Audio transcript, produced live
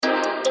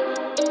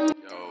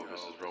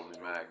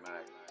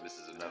This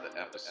is another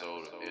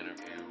episode of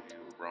Interview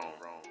with Rome.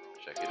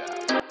 Check it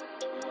out.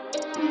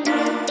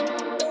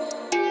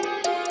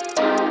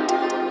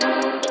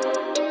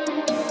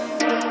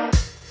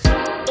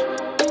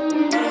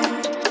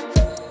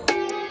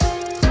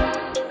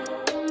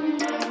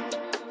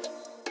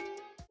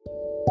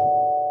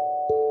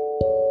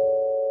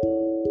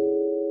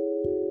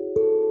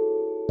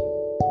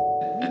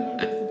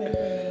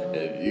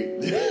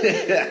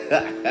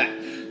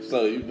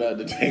 So you about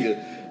to take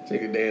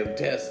a damn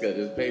test, got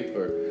this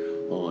paper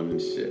on and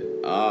shit.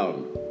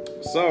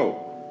 So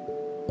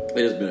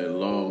it's been a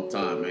long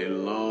time, a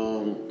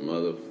long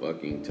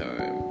motherfucking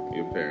time.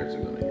 Your parents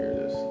are gonna hear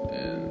this,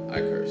 and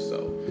I curse,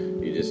 so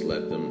you just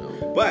let them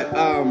know. But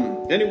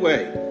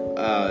anyway,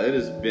 it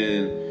has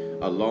been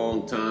a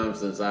long time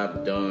since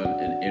I've done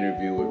an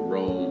Interview with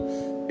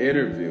Rome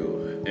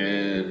interview,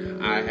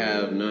 and I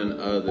have none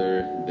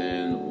other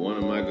than one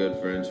of my good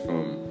friends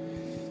from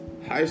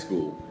high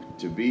school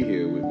to be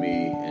here with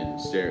me and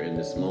share in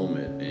this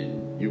moment,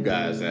 and you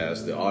guys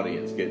as the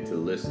audience get to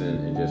listen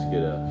and just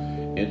get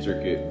a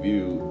intricate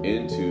view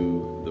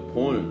into the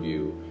point of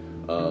view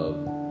of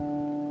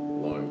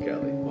Lauren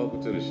Kelly.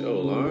 Welcome to the show,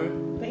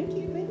 Lauren. Thank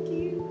you.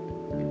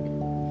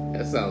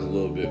 That sounds a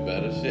little bit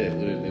better. Shit,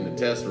 in the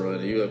test run,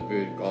 you up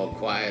here all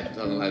quiet,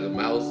 talking like a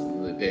mouse,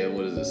 and damn,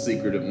 what is it,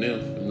 Secret of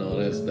Nymph and all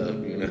that stuff,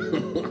 you know?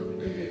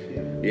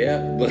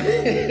 Yeah, but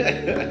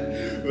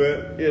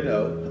but you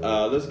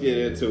know, let's get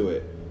into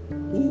it.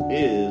 Who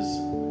is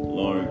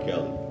Lauren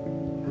Kelly?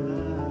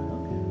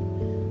 Okay.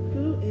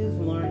 Who is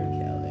Lauren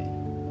Kelly?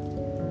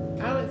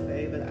 I would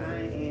say that I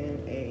am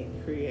a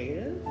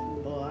creative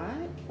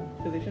Black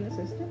physician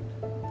assistant,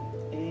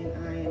 and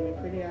I am a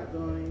pretty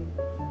outgoing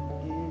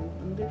and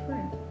I'm a good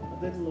friend, a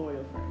good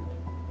loyal friend.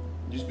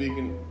 You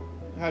speaking?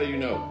 How do you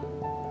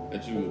know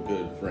that you a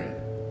good friend?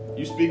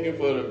 You speaking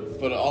for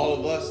the all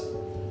of us?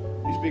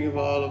 You speaking for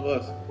all of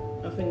us?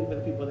 I'm thinking for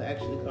the people that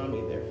actually call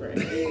me their friend.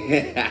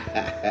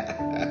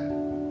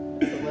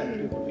 Select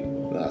group of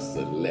people. Not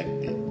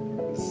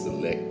selectedness.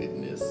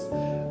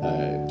 All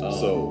right.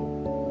 So,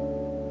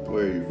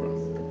 where are you from?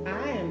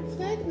 I am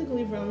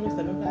technically from the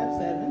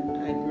 757.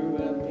 I grew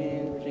up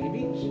in Virginia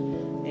Beach,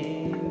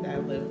 and I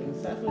lived in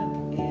Suffolk,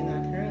 and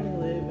I currently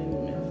live in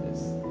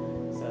Memphis.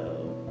 So,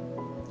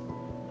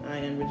 I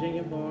am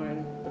Virginia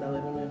born, but I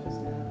live in Memphis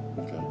now.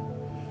 Okay.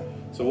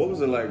 So, what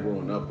was it like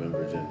growing up in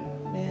Virginia?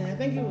 Man, I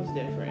think it was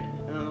different.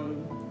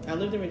 I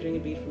lived in Virginia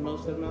Beach for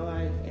most of my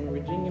life, and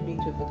Virginia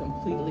Beach is a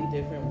completely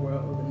different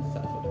world than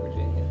Suffolk,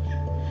 Virginia.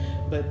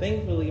 But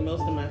thankfully,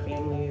 most of my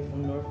family is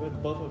from Norfolk.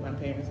 Both of my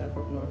parents are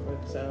from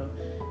Norfolk, so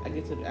I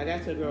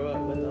got to grow up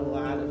with a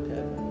lot of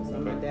cousins.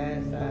 On my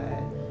dad's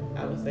side,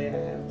 I would say I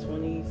have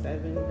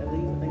 27, at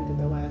least I think at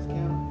the last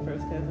count,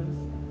 first cousins.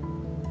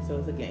 So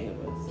it's a gang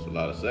of us. There's a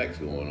lot of sex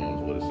going on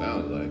is what it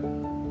sounds like.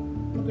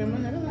 My grandma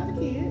had a lot of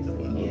kids.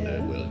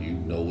 Well, you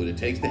know what it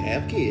takes to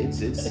have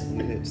kids. It's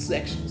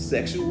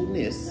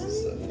sexualness.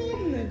 So.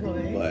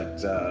 Technically. But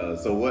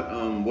so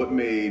what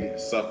made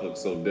Suffolk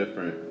so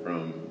different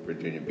from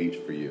Virginia Beach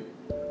for you?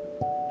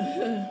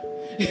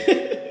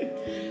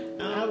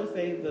 I would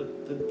say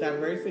the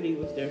diversity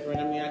was different.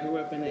 I mean, I grew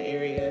up in an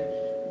area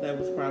that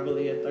was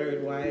probably a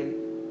third white,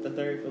 a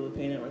third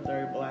Filipino, or a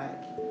third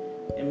Black.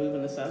 And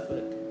moving to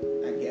Suffolk,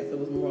 I guess it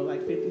was more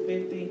like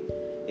 50-50.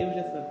 It was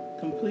just a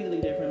completely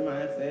different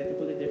mindset,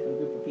 completely different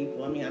group of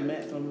people. I mean, I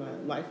met some of my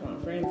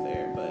lifelong friends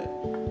there, but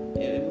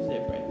yeah, it was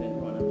different than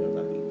growing up in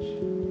South Beach.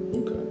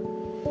 Okay.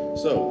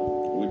 So,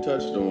 we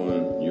touched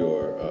on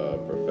your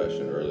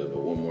profession earlier, but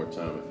one more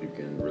time, if you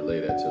can relay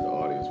that to the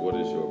audience. What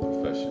is your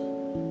profession?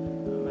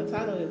 My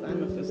title is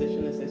I'm a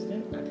physician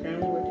assistant. I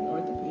currently work in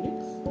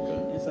orthopedics.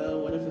 Okay. And so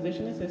what a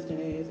physician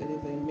assistant is, it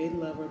is a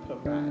mid-level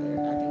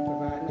provider. I can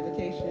provide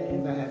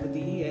medications. I have a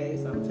DEA,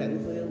 so I'm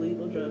technically a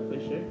legal drug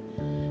pusher.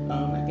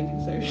 I can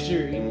do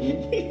surgery.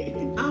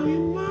 I'm your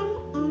mama,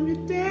 I'm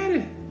your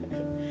daddy.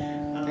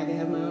 I can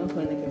have my own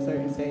clinic in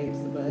certain states,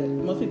 but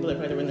most people have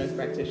heard of a nurse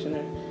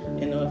practitioner,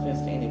 and no offense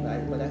to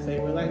anybody, but I say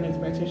we're like nurse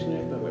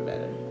practitioners, but we're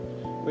better.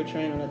 We're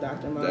trained on a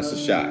doctor model. That's a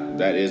shot.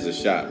 That is a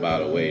shot, by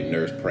the way,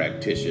 nurse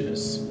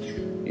practitioners.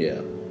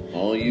 Yeah.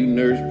 All you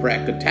nurse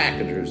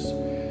practitioners,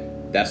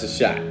 that's a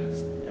shot.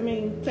 I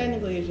mean,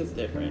 technically it's just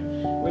different.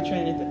 We're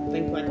trained to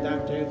think like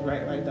doctors,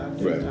 write like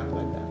doctors, Right. talk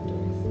like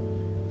doctors.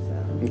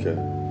 So. Okay.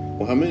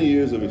 Well, how many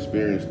years of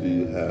experience do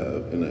you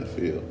have in that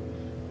field?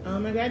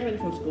 I graduated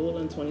from school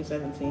in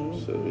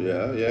 2017. So,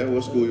 yeah.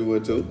 What school you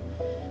went to?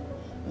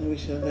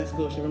 That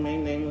school should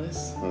remain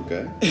nameless.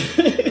 Okay.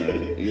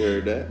 Right. You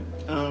heard that?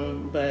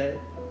 But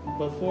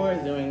before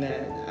doing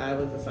that, I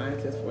was a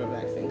scientist for a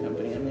vaccine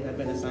company. I mean, I've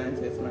been a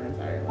scientist my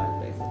entire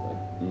life, basically.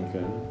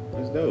 Okay.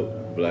 That's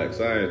dope. Black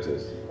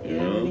scientists. You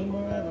Yeah, know? we need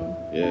more of them.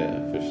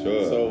 Yeah, for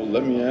sure. So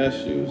let me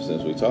ask you,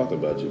 since we talked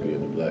about you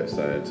being a black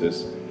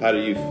scientist, how do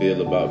you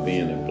feel about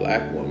being a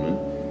black woman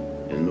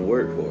in the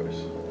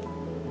workforce?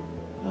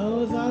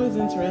 Oh, it's always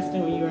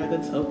interesting when you are the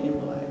token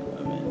Black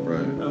woman.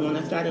 Right. When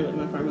I started with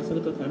my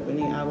pharmaceutical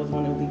company, I was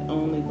one of the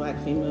only Black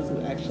females who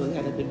actually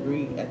had a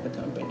degree at the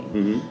company.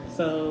 Mm-hmm.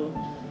 So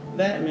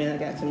that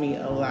meant I got to meet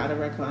a lot of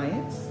our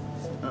clients.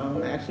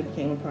 I actually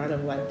became a part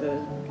of like the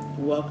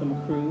welcome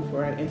crew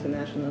for our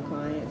international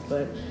clients.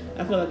 But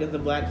I feel like as a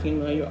black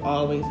female, you're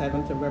always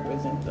having to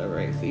represent the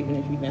race, even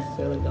if you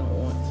necessarily don't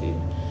want to.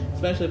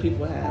 Especially if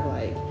people have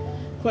like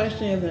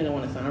questions and they don't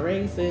want to sound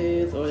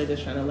racist, or they're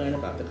just trying to learn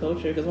about the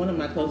culture. Because one of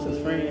my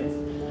closest friends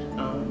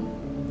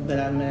that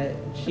I met,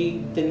 she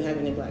didn't have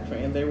any black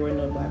friends. There were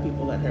no black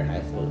people at her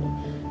high school.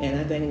 And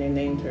I think they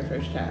named her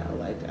first child.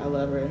 Like, I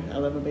love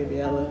her baby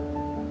Ella.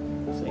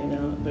 So, you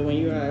know, but when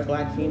you are a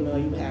black female,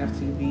 you have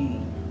to be,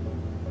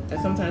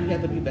 and sometimes you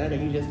have to be better.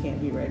 You just can't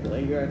be regular.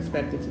 You're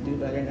expected to do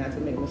better, not to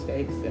make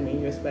mistakes. I mean,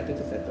 you're expected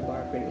to set the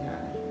bar pretty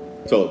high.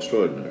 So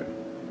extraordinary.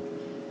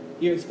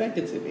 You're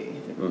expected to be.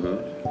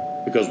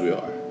 Because we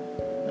are.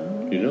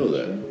 You know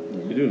that.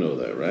 Yeah. You do know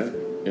that, right?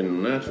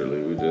 And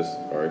naturally, we just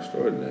are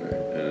extraordinary.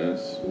 And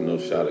it's no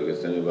shot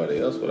against anybody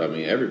else, but I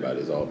mean,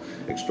 everybody's all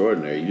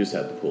extraordinary. You just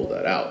have to pull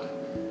that out.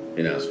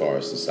 You know, as far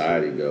as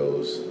society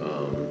goes,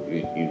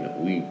 you know,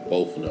 we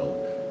both know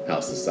how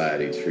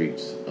society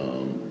treats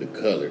the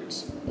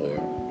coloreds or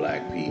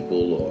black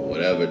people or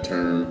whatever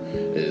term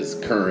is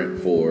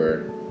current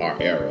for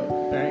our era.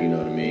 Right. You know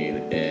what I mean?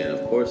 And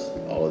of course,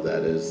 all of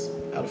that is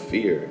out of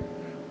fear.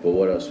 But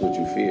what else would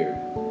you fear?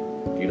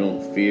 You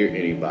don't fear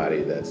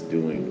anybody that's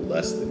doing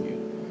less than you.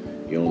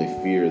 You only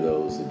fear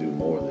those that do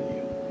more than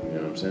you. You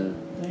know what I'm saying?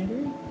 I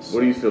agree.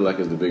 What do you feel like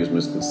is the biggest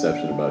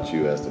misconception about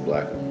you as the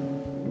black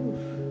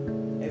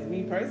woman? As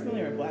me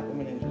personally, or a black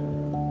woman in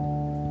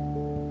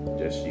general?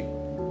 Just you.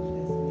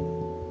 Just me.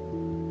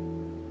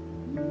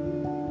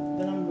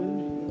 That I'm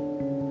bougie.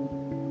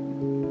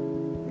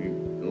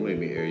 Don't make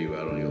me air you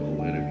out on your own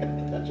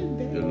interview. Don't you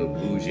dare. Your little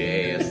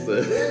bougie ass.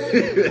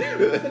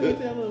 Let me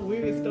tell a little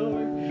weird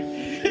story.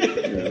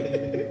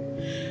 Yeah.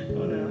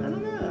 Oh no, I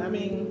don't know. I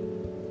mean,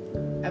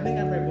 I think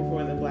I've heard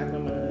before that black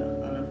women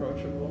are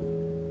unapproachable,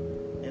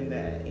 and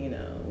that, you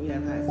know, we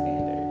have high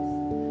standards.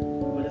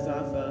 But it's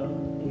also,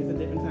 it's a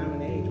different time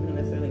and age. We don't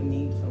necessarily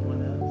need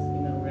someone else.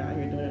 You know, we're out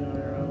here doing it on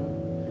our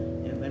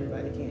own, and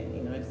everybody can't,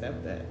 you know,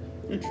 accept that.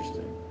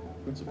 Interesting.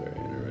 That's a very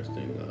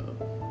interesting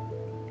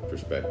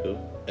perspective.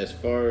 As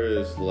far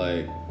as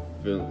like,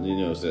 you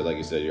know, like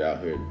you said, you're out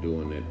here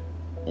doing it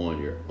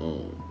on your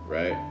own,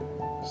 right?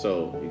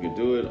 So you can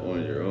do it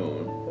on your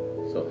own.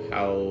 So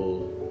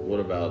what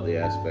about the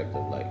aspect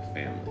of like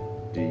family?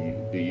 Do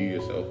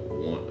you yourself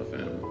want a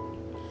family?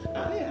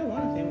 Oh yeah, I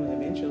want a family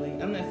eventually.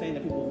 I'm not saying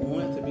that people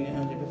want to be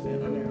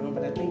 100% on their own,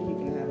 but I think you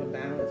can have a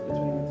balance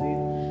between the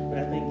two. But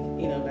I think,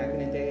 you know, back in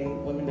the day,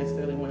 women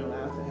necessarily weren't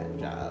allowed to have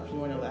jobs. You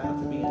weren't allowed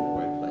to be in the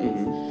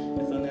workplace.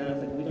 And so now it's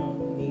like, we don't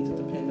need to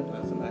depend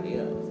upon somebody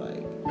else.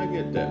 Like, I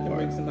get that I can part.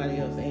 bring somebody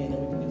else in and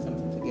we can do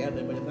something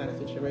together, but it's not a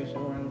situation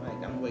where I'm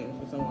like, I'm waiting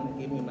for someone to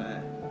give me my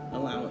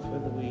allowance for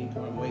the week,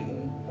 or I'm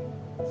waiting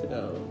to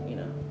go, you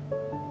know.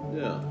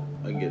 Yeah,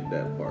 I get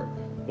that part.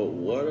 But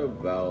what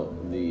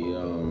about the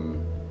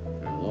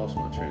I lost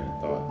my train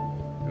of thought.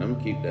 And I'm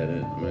gonna keep that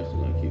in. I'm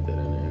actually gonna keep that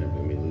in the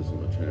interview, me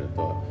losing my train of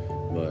thought.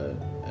 But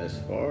as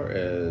far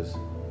as,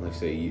 like,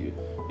 say you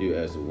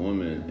as a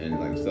woman, and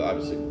like, so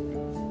obviously,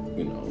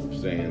 you know,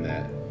 saying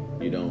that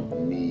you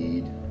don't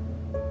need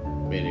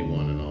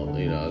anyone and all,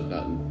 you know,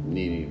 not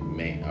needing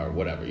man or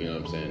whatever, you know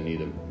what I'm saying,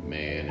 need a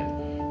man,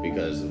 and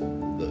because of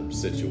the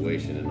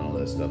situation and all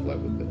that stuff, like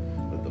with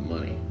the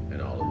money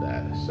and all of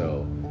that.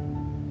 So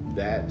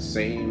that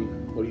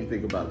same, what do you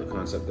think about the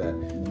concept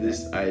that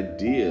this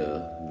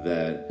idea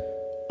that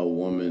a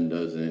woman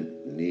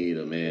doesn't need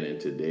a man in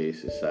today's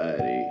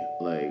society?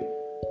 Like,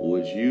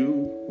 would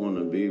you want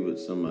to be with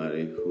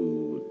somebody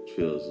who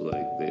feels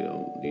like they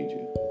don't need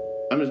you?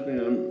 I'm just being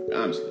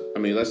honest. I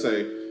mean, let's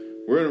say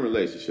we're in a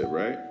relationship,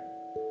 right?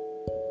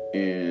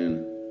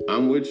 And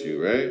I'm with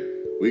you, right?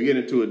 We get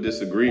into a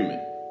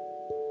disagreement.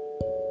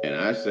 And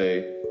I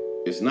say,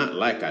 it's not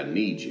like I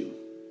need you.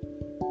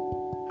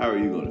 How are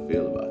you going to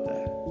feel about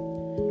that?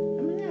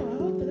 I mean, yeah, I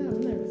hope that I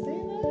would never say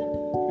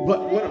that. But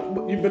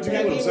you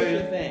get what I'm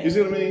saying? You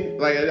see what I mean?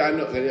 Like, I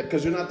know,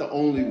 because you're not the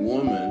only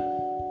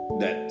woman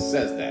that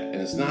says that.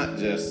 And it's not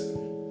just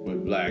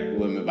with black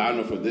women. But I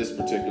know for this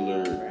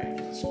particular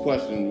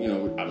question, you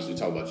know, obviously we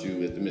talk about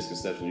you as the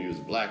misconception of you as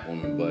a black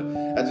woman, but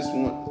I just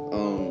want,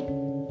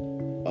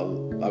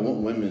 I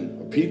want women,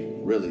 or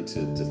people really,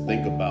 to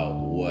think about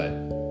what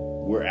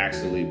we're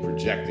actually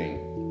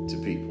projecting to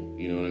people.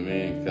 You know what I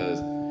mean? Because,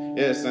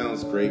 yeah, it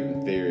sounds great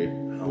in theory.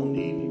 I don't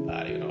need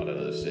anybody and all that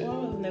other shit. Well, I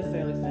wasn't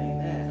necessarily saying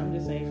that. I'm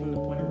just saying from the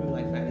point of view,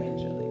 like,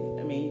 financially.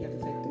 I mean, you got to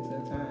take into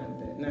the time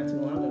that not too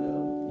long ago,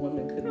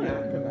 women could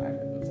not provide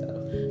for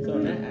themselves. So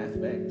in that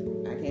aspect,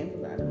 I can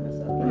provide for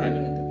myself. But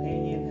having a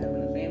companion,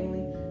 having a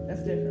family,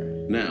 that's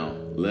different. Now,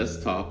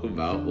 let's talk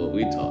about what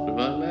we talked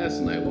about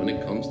last night when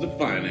it comes to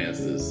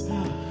finances.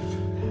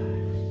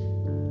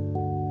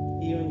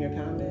 You and your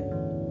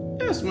comment?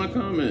 That's my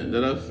comment.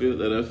 That I feel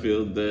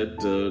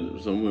that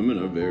some women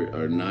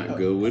are not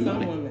good with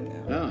money. Some women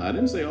now. No, I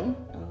didn't say all.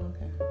 Oh,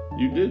 okay.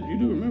 You did. You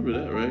do remember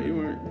that, right? You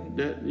weren't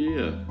that.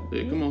 Yeah.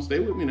 Come on, stay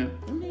with me now.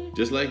 Okay.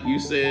 Just like you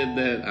said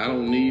that I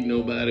don't need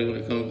nobody when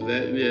it comes to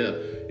that. Yeah,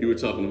 you were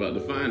talking about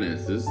the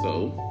finances,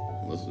 so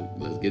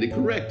let's get it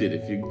corrected.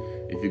 If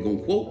you're gonna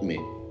quote me,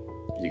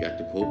 you got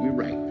to quote me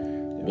right.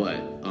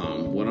 But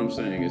what I'm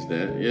saying is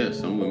that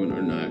some women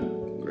are not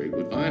great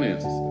with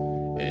finances,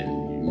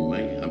 and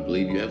I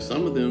believe you have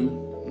some of them,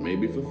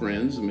 maybe for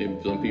friends, maybe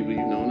some people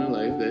you know in their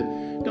life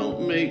that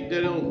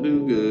don't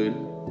do good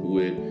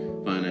with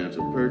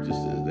financial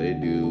purchases. They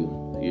do,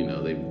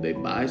 they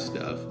buy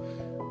stuff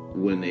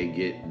when they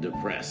get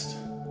depressed.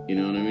 You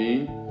know what I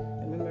mean?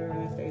 Remember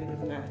when I stated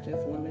it's not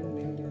just women,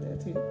 men do that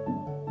too.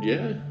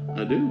 Yeah,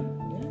 I do.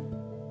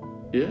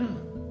 Yeah.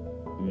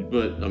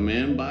 But a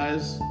man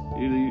buys.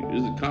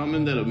 Is it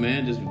common that a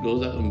man just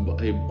goes out and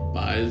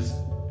buys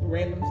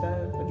random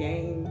stuff, a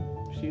game,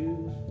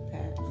 shoes,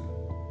 hats?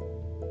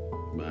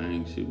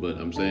 Buying shoes, but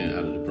I'm saying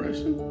out of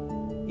depression.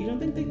 You don't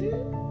think they do?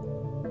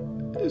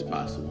 It's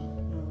possible.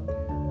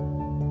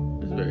 Oh,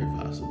 okay. It's very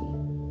possible.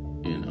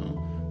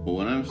 But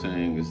what I'm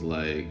saying is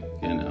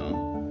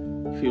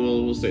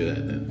people will say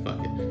that then. Fuck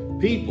it.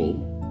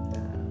 People,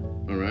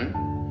 all right?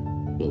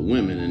 But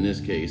women in this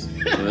case.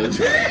 But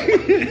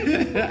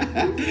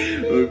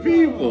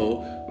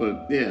people,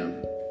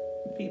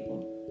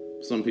 People.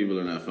 Some people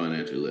are not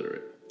financially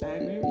literate. I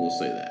agree. We'll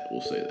say that.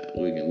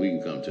 We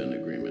can come to an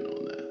agreement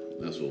on that.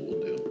 That's what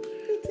we'll do.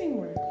 Good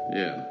teamwork.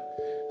 Yeah.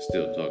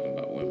 Still talking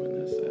about women.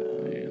 That's it.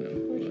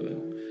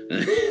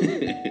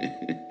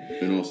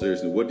 In all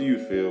seriousness, what do you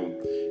feel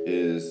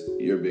is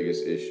your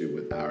biggest issue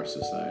with our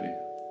society?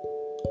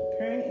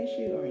 Current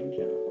issue or in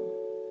general?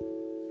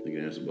 You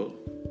can answer both.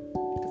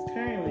 Because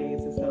currently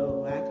it's this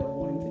whole lack of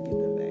wanting to get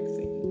the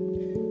vaccine.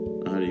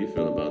 How do you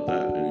feel about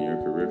that in your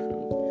career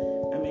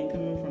field? I mean,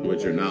 coming from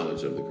With your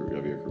knowledge of your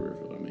career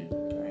field, I mean.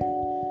 Right.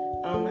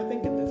 I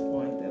think at this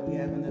point that we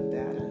have enough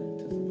data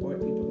to support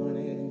people going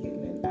ahead and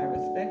getting it. I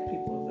respect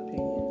people's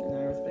opinion, and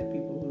I respect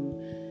people who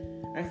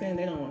are saying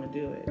they don't want to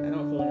do it. I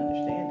don't fully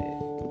understand it.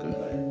 Okay.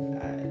 But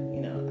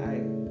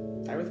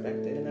I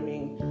respect it. And I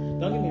mean,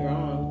 don't get me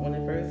wrong, when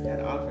it first got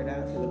offered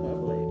out to the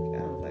public,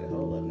 I was like,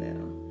 hold up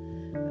now.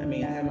 I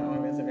mean, I have my own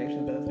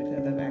reservations, but it's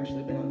because I've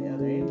actually been on the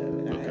other end of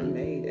it. Okay. I have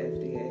made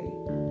FDA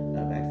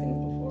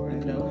vaccines before.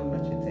 I know how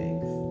much it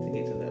takes to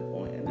get to that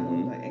point. And I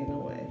was like, ain't no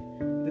way.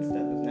 This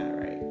stuff is not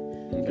right.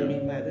 Okay. I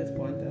mean, by this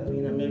point, though,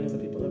 millions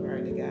of people have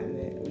already gotten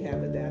it. We have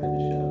the data to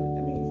show it.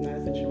 I mean, it's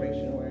not a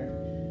situation where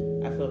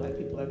I feel like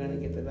people are going to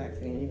get the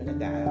vaccine and you're going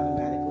to die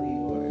automatically,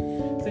 or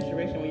a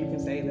situation where you can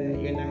say that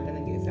you're not going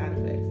to get side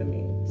effects. I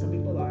mean, some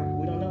people are.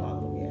 We don't know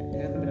all of them yet.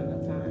 There hasn't been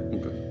enough time.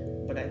 Okay.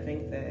 But I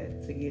think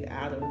that to get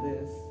out of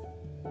this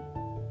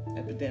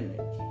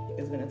epidemic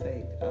is going to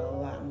take a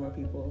lot more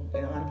people,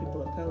 and a lot of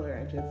people of color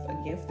are just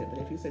against it. But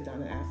if you sit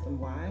down and ask them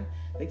why,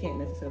 they can't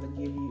necessarily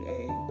give you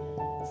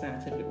a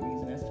scientific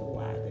reason as to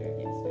why they're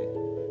against it.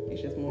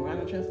 It's just more, I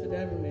don't trust the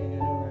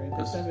government, or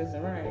this stuff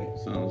isn't right.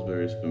 Sounds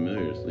very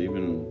familiar. So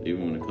even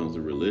when it comes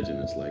to religion,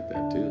 it's like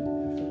that too.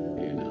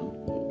 Absolutely.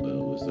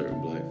 With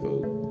certain black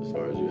folk, as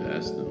far as you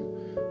ask them,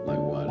 like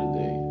why did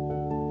they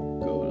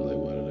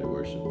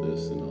worship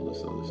this and all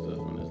this other stuff,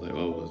 and it's like,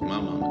 oh, because my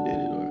mama did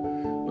it, or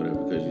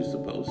whatever, because you're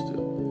supposed to.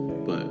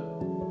 But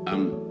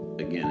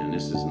and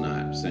this is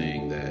not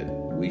saying that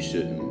we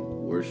shouldn't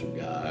worship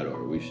God,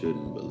 or we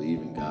shouldn't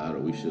believe in God, or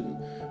we shouldn't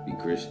be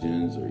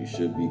Christians, or you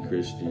should be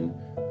Christian.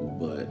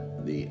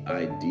 But the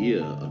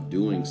idea of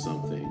doing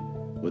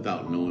something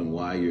without knowing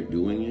why you're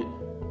doing it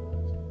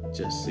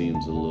just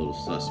seems a little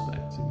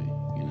suspect to me.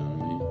 You know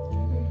what I mean?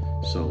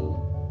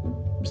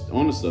 So,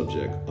 on the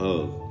subject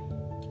of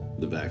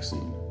the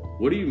vaccine,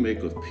 what do you make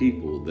of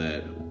people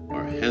that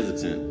are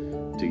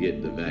hesitant to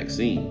get the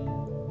vaccine,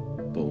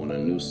 but when a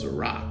new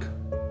Ciroc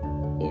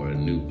or a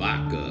new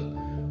vodka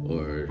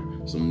or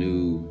some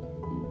new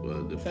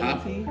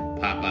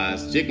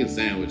Popeye's chicken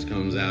sandwich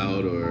comes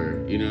out,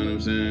 or you know what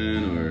I'm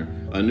saying, or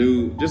a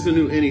new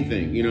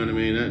anything, you know what I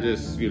mean? Not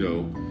just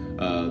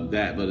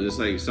that, but it's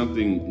like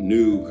something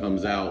new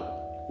comes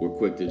out, we're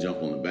quick to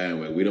jump on the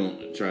bandwagon. We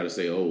don't try to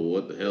say, oh,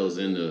 what the hell's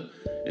in the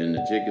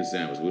chicken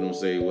sandwich. We don't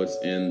say what's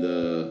in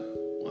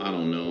the, I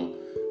don't know,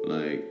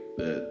 like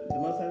that. The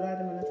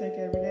multivitamin I take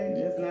every day,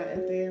 just not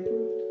FDA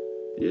approved.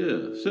 Yeah,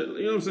 so,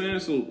 you know what I'm saying?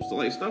 So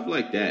like stuff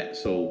like that.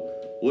 So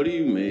what do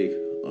you make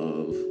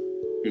of,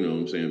 you know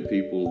what I'm saying,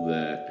 people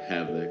that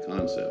have that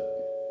concept?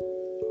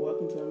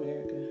 Welcome to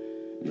America.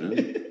 Yeah.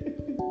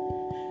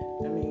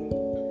 I mean,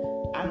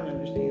 I don't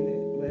understand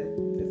it, but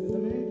this is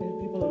America.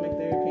 People will make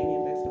their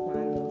opinion based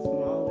upon the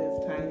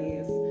smallest,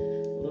 tiniest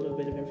little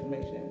bit of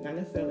information. Not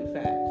necessarily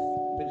facts,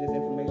 but just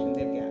information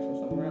they've got from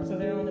somewhere else, so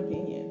their own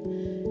opinion.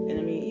 And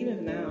I mean,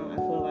 even now, I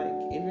feel like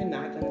if you're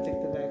not going to take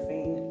the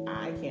vaccine,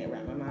 I can't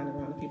wrap my mind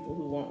around the people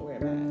who won't wear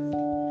a mask.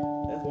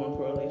 That's one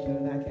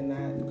correlation that I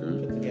cannot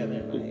put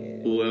together in my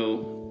head.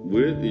 Well,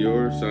 with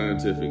your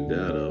scientific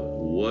data,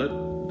 what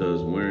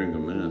does wearing a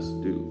mask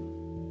do?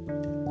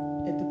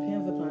 It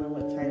depends upon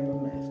what type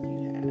of mask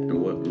you have. And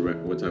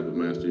what type of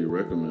mask do you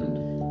recommend?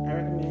 I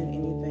recommend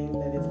anything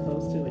that is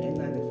close to an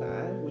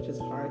N95, which is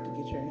hard to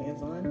get your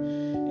hands on.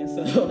 And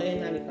so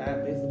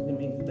N95 basically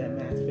means that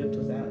mask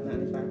filters out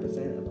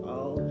of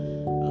all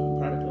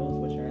particles,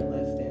 which are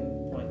less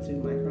than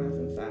 0.2 microns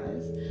in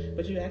size.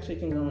 But you actually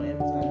can go on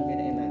Amazon and get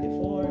an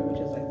N94,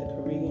 which is like the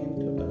Korean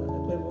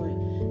equivalent.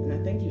 And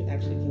I think you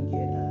actually can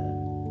get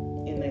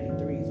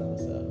N93s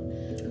also.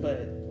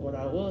 But what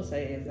I will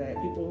say is that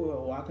people who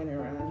are walking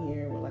around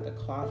here with like a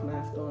cloth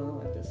mask on,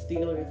 like the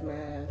Steelers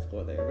mask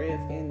or their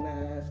Redskin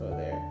mask or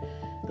their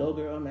Go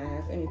Girl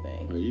mask,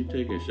 anything. Are you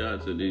taking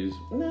shots at these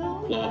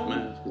cloth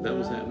masks? Is that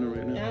what's happening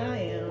right now? I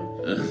am.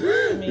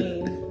 I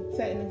mean,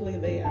 technically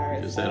they are.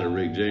 Just had a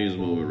Rick James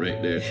moment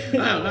right there.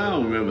 I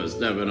don't remember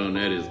stepping on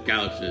that his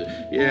couch.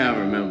 Yeah, I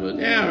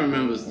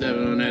remember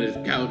stepping on that his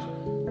couch.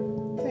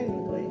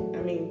 Technically,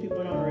 I mean,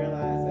 people don't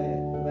realize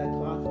that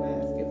cloth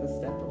mask is a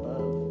step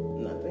above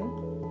nothing.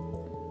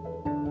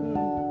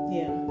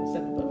 Yeah, a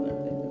step above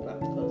nothing is about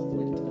the closest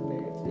way to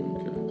compare it to.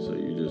 Okay, so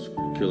you're just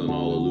killing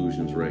all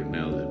illusions right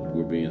now that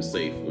we're being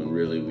safe when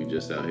really we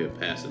just out here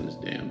passing this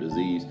damn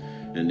disease.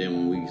 And then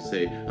when we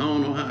say, I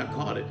don't know how I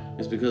caught it,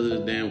 it's because of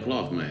this damn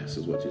cloth mask,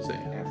 is what you're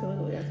saying.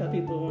 Absolutely. I tell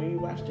people, when you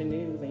watch the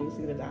news and you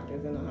see the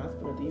doctors in the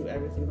hospital, do you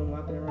ever see them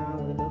walking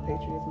around with a Go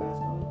Patriots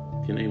mask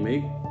on? Can they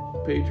make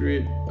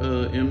Patriot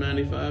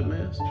M95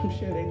 masks? I'm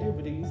sure they do,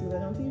 but do you see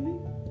that on TV?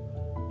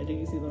 Or do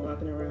you see them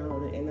walking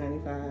around with an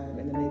N95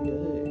 and then maybe a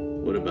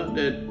hood? What about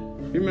that?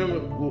 You remember,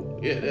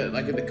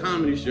 like at the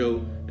comedy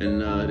show,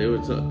 and they were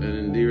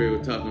and D-Ray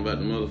was talking about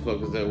the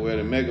motherfuckers that wear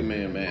the Mega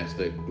Man mask,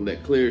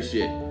 that clear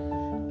shit.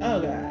 Oh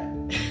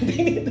God,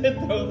 they need to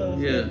throw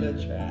those in the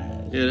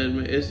trash. Yeah,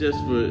 it's just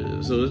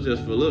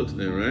for looks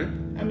then, right?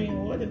 I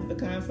mean, what is the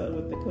concept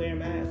with the clear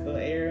mask? The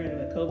air and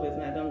the COVID's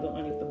not gonna go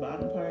underneath the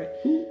bottom part.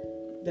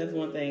 That's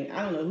one thing.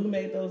 I don't know who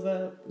made those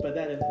up, but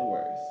that is the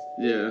worst.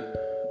 Yeah,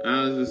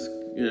 I was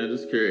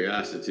just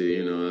curiosity,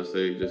 I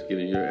say just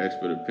getting your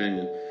expert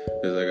opinion,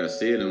 because like I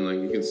said, I'm like,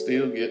 you can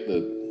still get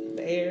the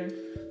air.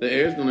 The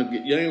air's gonna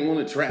get, you ain't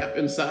want to trap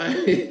inside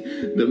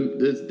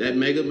that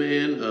Mega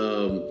Man,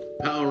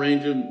 Power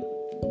Ranger,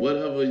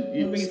 whatever,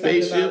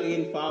 spaceship. About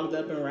getting fogged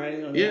up and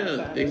riding on the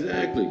outside. Yeah,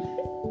 exactly.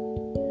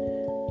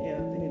 Yeah,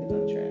 they need to go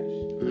in the trash.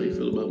 How do you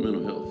feel about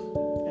mental health?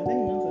 I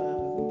think mental health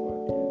is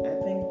important. I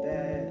think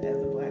that as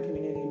a Black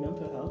community,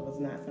 mental health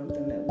was not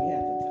something that we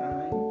had the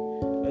time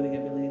or the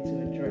ability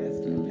to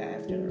address in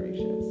past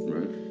generations.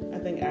 Right. I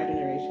think our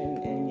generation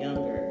and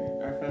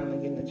younger are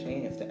finally getting a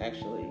chance to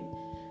actually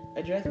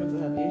address mental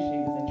health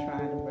issues and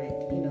trying to break,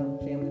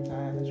 family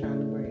ties and trying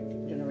to break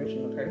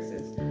generational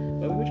curses.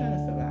 But we were trying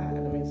to survive.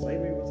 I mean,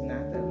 slavery was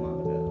not that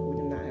long ago.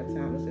 We did not have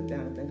time to sit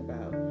down and think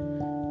about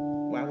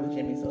why was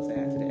Jimmy so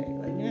sad today.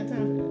 Like, we didn't have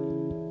time for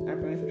that. Our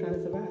parents were trying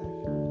to survive.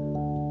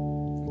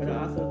 But I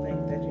also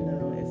think that,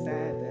 it's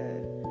sad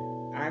that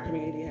our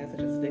community has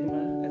such a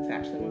stigma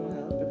attached to mental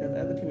health because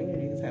other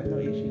communities have no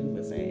issues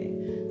with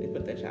saying they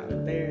put their child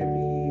in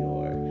therapy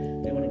or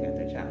they want to get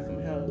their child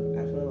some help.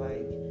 I feel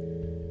like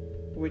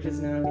we're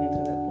just now getting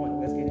to that point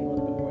where it's getting a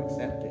little bit more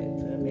accepted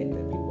to admit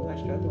that people are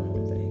struggling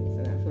with things.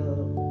 And I feel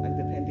like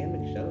the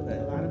pandemic showed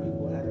that a lot of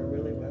people had a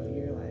really rough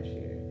year last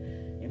year.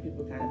 And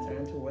people kind of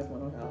turned towards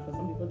mental health, and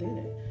some people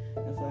didn't.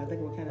 And so I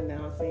think we're kind of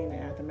now seeing the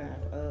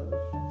aftermath of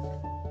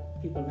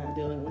people not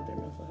dealing with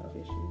their mental health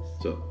issues.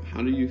 So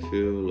how do you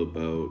feel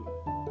about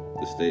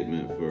the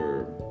statement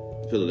for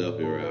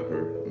Philadelphia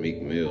rapper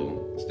Meek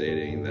Mill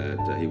stating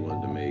that he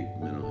wanted to make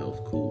mental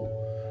health cool?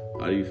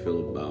 How do you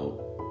feel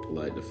about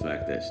like the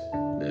fact that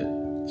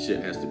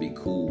shit has to be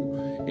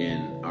cool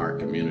in our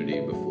community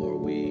before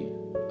we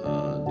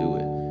do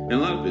it?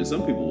 And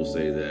some people will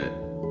say that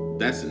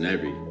that's in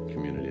every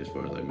community as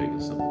far as like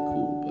making something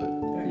cool, but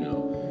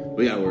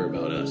we gotta worry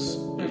about us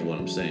is what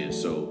I'm saying.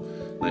 So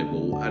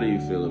well, how do you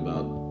feel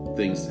about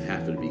things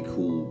have to be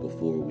cool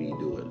before we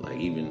do it? Like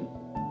even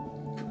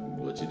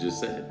what you just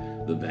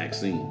said, the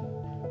vaccine.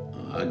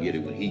 I get it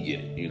when he get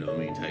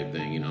it, type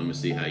thing. I'm gonna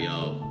see how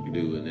y'all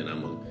do, and then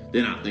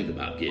I'll think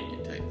about getting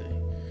it, type thing.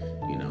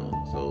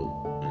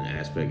 So in an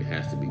aspect, it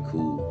has to be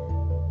cool.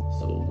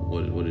 So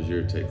what is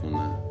your take on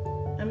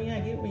that? I mean, I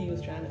get what he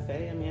was trying to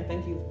say. I mean, I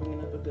think he was bringing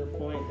up a good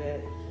point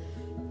that,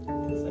 a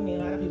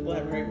lot of people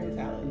have herd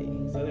mentality.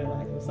 So they're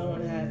like, if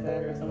someone has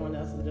that or someone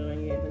else is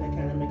doing it, then it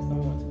kind of makes them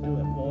want to do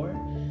it more.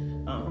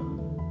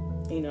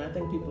 I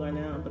think people are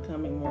now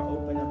becoming more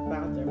open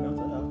about their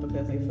mental health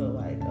because they feel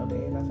like,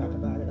 okay, if I talk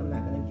about it, I'm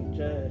not going to get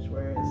judged.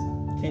 Whereas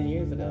 10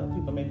 years ago,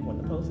 people maybe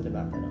wouldn't have posted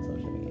about that on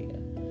social media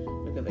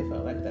because they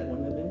felt like that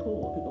wouldn't have been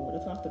cool. People would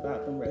have talked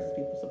about them versus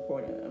people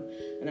supporting them.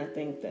 And I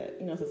think that,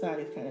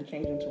 society is kind of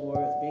changing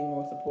towards being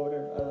more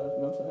supportive of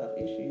mental health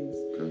issues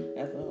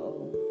as a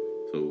whole.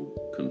 So,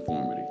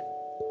 conformity.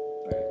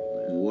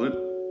 Right. What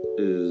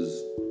is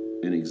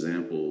an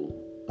example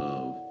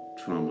of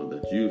trauma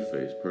that you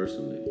faced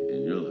personally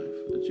in your life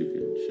that you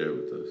can share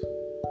with us?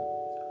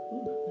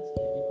 Ooh, that's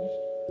a heavy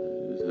question.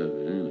 It's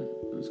heavy, ain't it?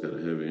 It's got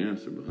a heavy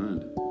answer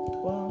behind it.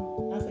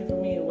 Well, I say for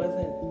me, it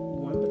wasn't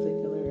one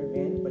particular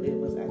event, but it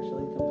was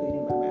actually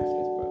completing my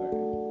master's program.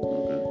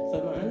 Okay. So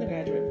my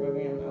undergraduate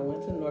program, I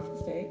went to Norfolk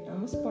State.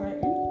 I'm a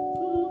Spartan.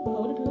 Ooh,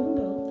 behold the good and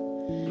gold.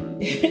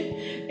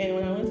 And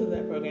when I went to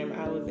that program,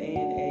 I was in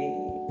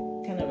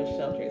a kind of a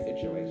sheltered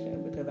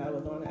situation because I I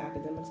was on an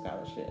academic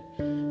scholarship.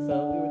 So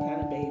we were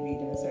kind of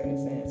babied in a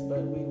certain sense,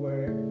 but we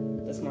were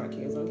the smart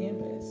kids on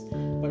campus.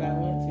 But I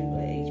went to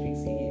a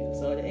HBCU.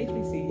 So at the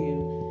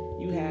HBCU,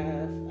 you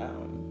have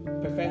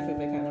professors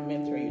that kind of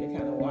mentor you, that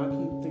kind of walk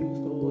you through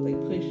school. They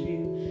push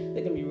you.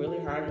 They can be really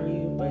hard on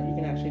you, but you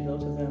can actually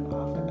go to them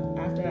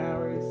after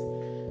hours.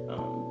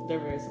 They're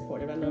very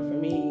supportive. I know for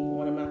me,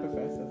 one of my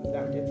professors is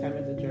Dr.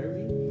 Tamitha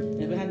Jervey. And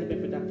if it hadn't been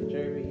for Dr.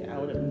 Jervey, I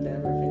would have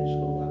never finished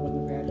school. I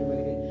wouldn't have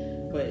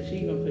graduated. But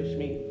she even pushed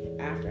me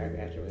after I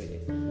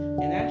graduated.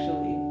 And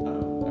actually,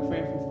 a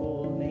friend from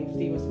school named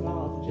Stephen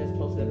Smalls just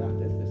posted about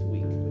this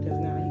week, because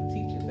now he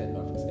teaches at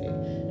Norfolk State,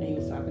 and he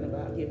was talking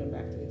about giving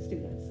back to his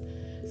students.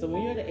 So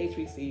when you're at the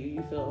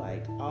HBCU, you feel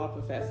like all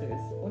professors,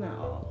 well, not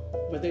all,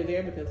 but they're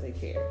there because they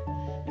care.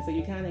 And so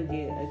you kind of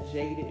get a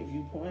jaded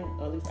viewpoint,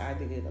 or at least I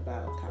did,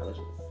 about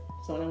colleges.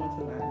 So when I went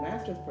to my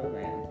master's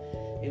program,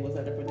 it was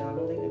at a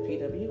predominantly a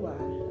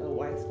PWI, a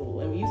white school.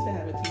 And we used to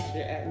have a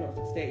teacher at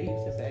Norfolk State who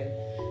used to say,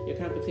 your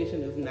competition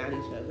is not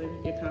each other.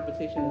 Your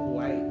competition is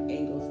white,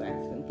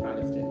 Anglo-Saxon,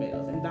 Protestant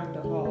males. And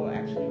Dr. Hall will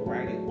actually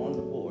write it on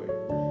the board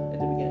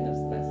at the beginning of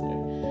the semester.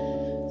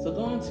 So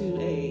going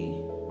to a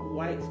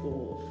white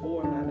school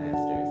for my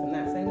master's, I'm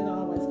not saying that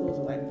all white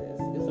schools are like this.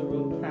 It's a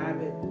real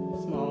private,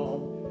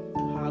 small,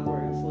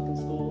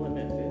 Hogwarts-looking school in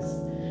Memphis.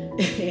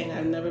 And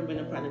I've never been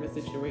a part of a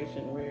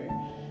situation where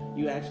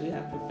you actually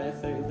have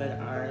professors that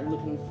are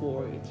looking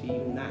forward to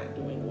you not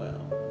doing well,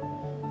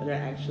 that are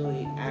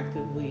actually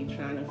actively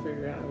trying to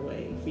figure out a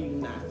way for you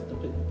not to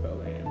complete the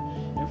program.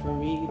 And for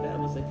me, that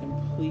was a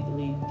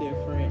completely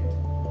different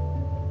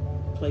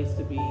place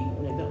to be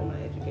when I dealt with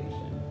my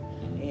education.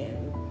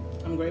 And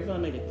I'm grateful I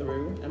made it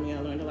through. I mean,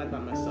 I learned a lot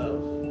about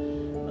myself.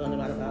 I learned a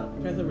lot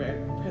about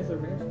perseverance.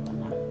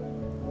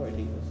 Lord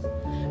Jesus.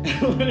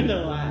 I learned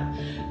a lot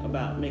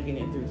about making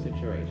it through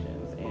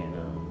situations. And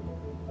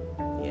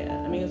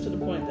yeah, I mean, it's to the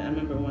point that I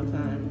remember one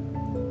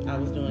time I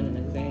was doing an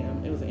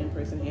exam. It was an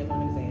in-person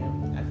hands-on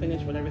exam. I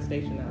finished whatever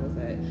station I was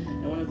at,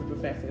 and one of the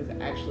professors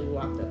actually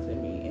walked up to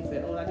me and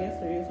said, "Oh, I guess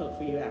there is hope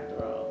for you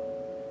after all."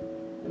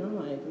 And I'm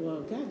like,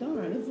 well, God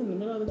darn, this is in the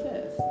middle of the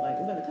test.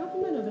 Like, is that a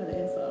compliment or is that an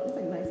insult? It's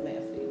like nice,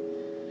 nasty.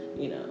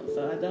 You know,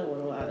 so I dealt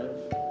with a lot of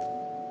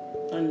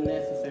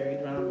unnecessary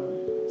drama.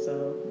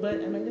 So,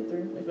 but I made it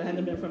through. If it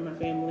hadn't been for my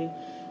family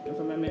and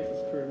for my Memphis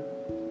crew,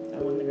 I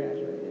wouldn't have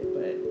graduated.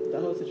 But the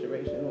whole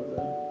situation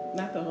was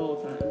not the whole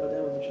time, but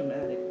that was a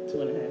traumatic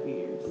 2.5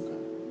 years. Okay.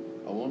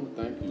 I want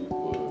to thank you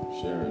for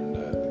sharing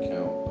that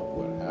account of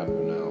what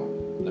happened. Now,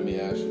 let me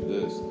ask you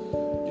this.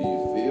 Do you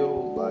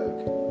feel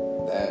like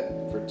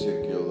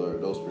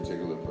those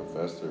particular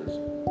professors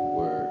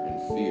were in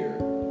fear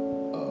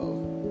of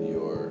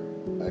your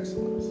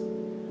excellence?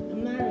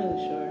 I'm not really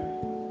sure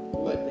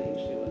what the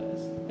issue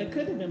was. It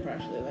could have been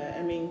partially that.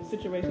 I mean,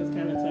 situations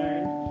kind of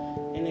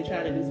turned, and they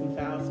tried to do some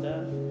foul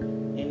stuff,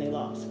 and they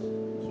lost.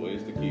 There's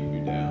ways to keep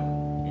you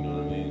down. You know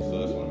what I mean? So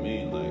that's what I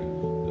mean. Like,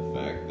 the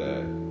fact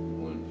that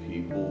when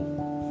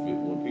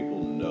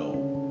people know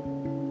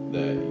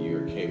that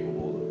you're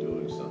capable of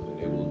doing something,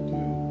 they will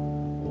do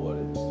what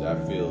it's. I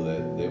feel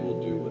that they will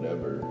do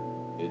whatever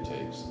it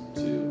takes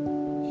to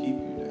keep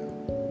you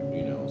down.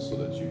 You know, so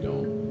that you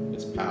don't.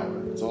 It's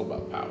power. It's all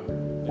about power.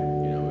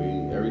 You know,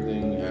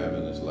 everything you have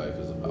in this life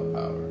is about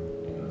power.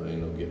 You know,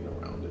 ain't no getting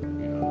around it.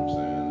 You know what I'm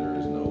saying? There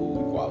is no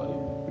equality.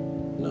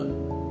 None.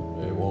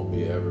 There won't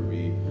ever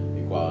be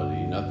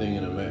equality. Nothing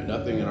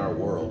in our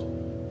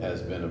world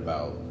has been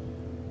about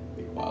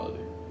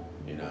equality.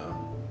 You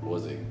know,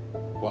 was it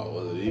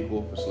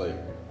equal for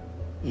slavery?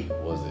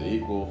 Was it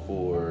equal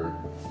for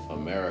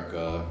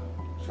America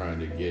trying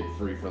to get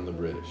free from the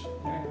British?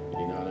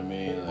 You know what I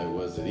mean? Like,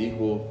 was it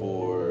equal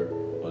for,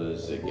 what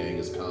is it,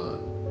 Genghis Khan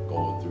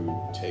going through,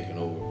 taking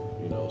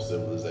over, you know,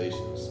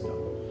 civilizations? You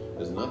know,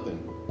 there's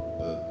nothing, you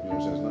know what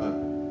I'm saying? It's not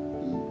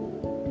equal,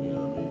 you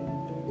know what I mean?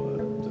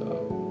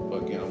 But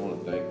again, I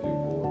want to thank you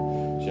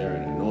for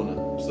sharing. And on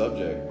the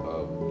subject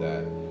of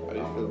that, how do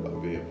you feel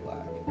about being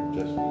black?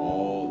 Just from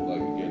all,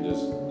 like, again,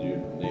 just you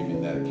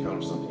naming that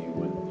account of something you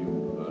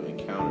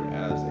encountered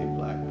as a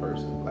black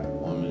person, black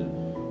woman,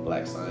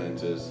 black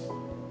scientist.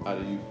 How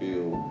do you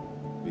feel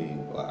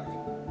being black?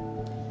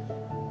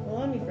 Well,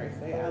 let me first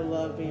say I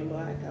love being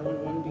black. I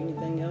wouldn't want to be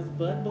anything else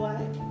but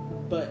black.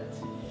 But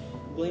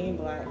being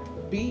black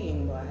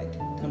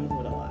comes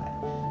with a lot.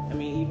 I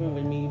mean, even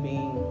with me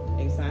being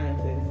a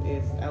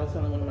scientist, I was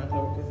telling one of my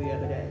coworkers the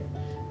other day,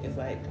 it's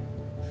like,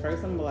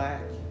 first I'm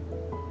black,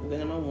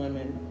 then I'm a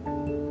woman,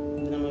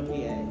 then I'm a PA,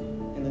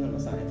 and then I'm a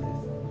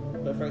scientist.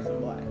 But first I'm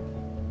black.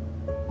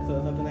 So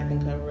it's something I can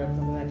cover up,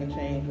 something I can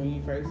change. When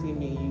you first see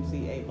me, you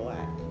see a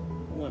black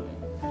woman.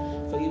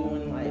 So even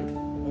when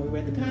we were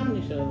at the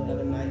comedy show the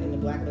other night and the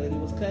black lady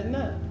was cutting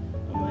up,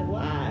 I'm like,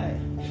 why?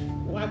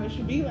 Why would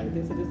you be like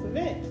this at this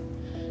event?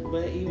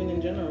 But even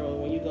in general,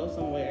 when you go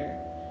somewhere,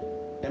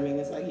 I mean,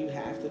 it's like you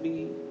have to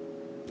be,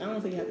 I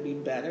don't think you have to be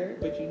better,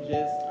 but you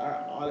just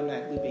are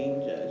automatically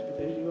being judged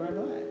because you are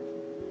black.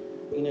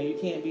 You know, you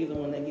can't be the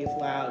one that gets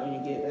loud when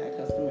you get bad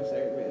customer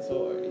service,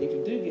 or if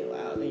you do get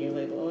loud, then you're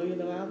labeled, oh, you're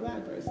the loud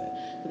black person.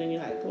 But then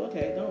you're like, well,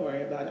 okay, don't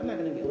worry about it. I'm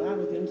not going to get loud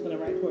with you. I'm just going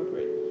to write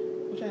corporate,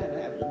 which I have a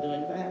habit of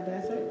doing if I have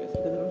bad service.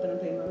 Because if I'm going to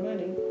pay my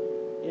money,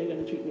 you're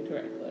going to treat me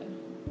correctly.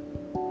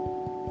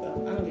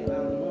 So I don't get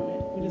loud in the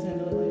moment. We just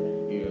handle it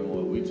later. Even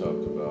what we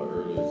talked about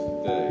earlier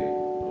today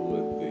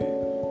with the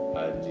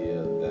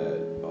idea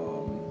that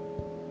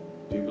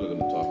people are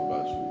going to talk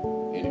about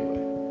you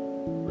anyway,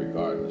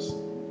 regardless.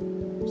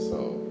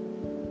 So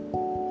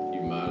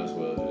you might as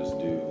well just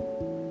do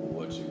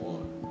what you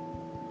want.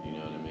 You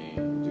know what I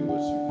mean? Do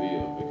what you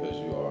feel, because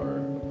you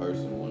are a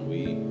person. When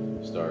we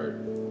start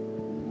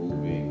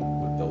moving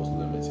with those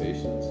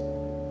limitations,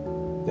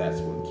 that's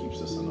what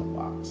keeps us in a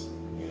box.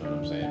 You know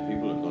what I'm saying?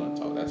 People are going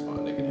to talk. That's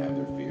fine. They can have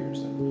their fears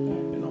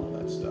and all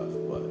that stuff.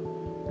 But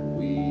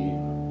we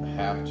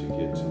have to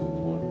get to a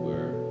point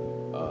where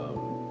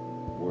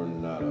we're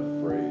not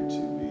afraid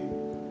to be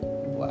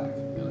black,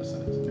 in a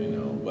sense. You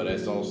know, but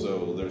it's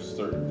also, there's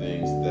certain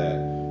things that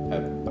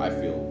I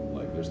feel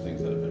like there's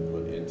things that have been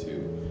put into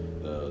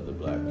the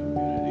black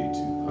community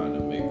to kind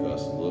of make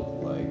us look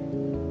like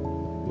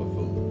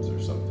buffoons or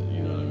something.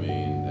 You know what I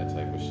mean? That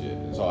type of shit.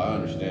 And so I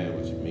understand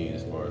what you mean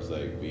as far as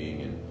like being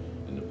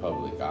in the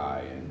public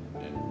eye and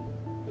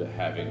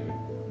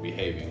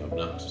behaving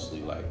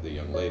obnoxiously like the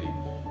young lady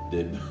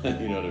did.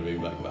 You know what I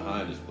mean? Like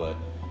behind us, but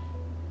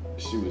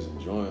she was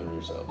enjoying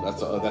herself.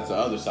 That's the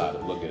other side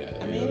of looking at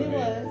it. I mean, it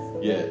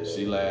was. Yeah,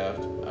 she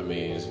laughed. I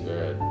mean, it's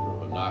very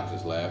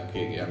obnoxious laugh,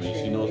 kicking. I mean,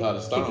 she knows how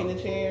to stomp. Kicking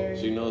the chair.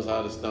 She knows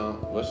how to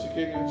stomp. What's she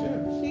kicking the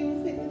chair? She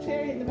was hitting the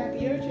chair, hitting the back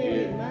of your chair,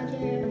 hitting my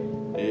chair.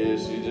 Yeah,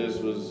 she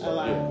just was. A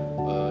lot.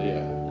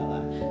 Yeah. A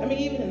lot. I mean,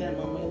 even in that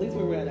moment, at least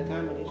we were at a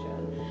comedy show.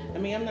 I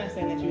mean, I'm not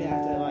saying that you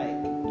have to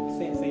like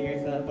censor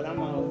yourself, but I'm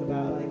always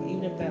about like,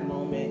 even if that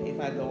moment, if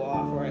I go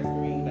off or I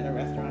scream at a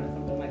restaurant or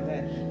something like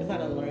that, it's not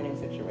a learning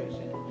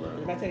situation.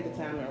 If I take the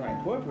time to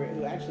write corporate,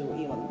 who actually will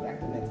email me back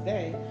the next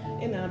day,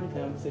 it now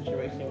becomes a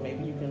situation where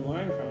maybe you can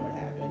learn from what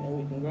happened and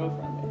we can grow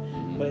from it.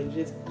 Mm-hmm. But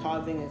just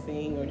causing a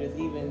scene or just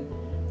even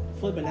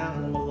flipping out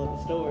in the middle of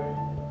the store,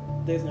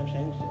 there's no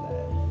change to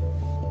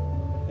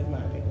that. Is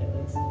my opinion, at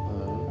least.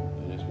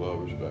 And it's well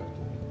respected.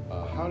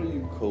 How do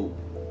you cope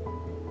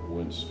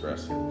when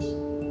stress hits?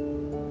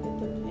 It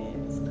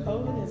depends.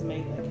 COVID has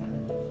made that kind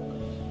of difficult.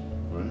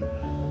 Right.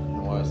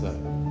 And why is that?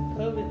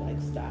 COVID like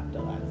stopped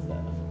a lot of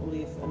stuff. At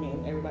least, I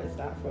mean, everybody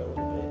stopped for a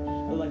little bit.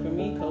 But like for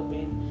me,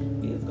 coping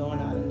is going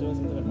out and doing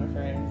something with my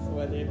friends,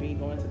 whether it be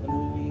going to the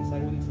movies.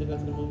 Like we used to go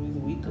to the movies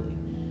weekly,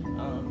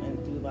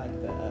 and do like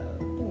the I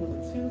think it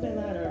was a Tuesday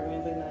night or a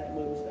Wednesday night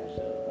movie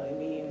special. Like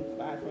me and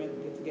 5 friends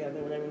would get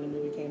together whenever the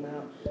movie came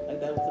out. Like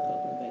that was a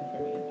coping thing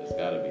for me. It's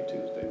got to be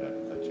Tuesday, not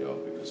to cut you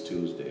off, because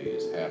Tuesday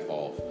is half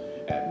off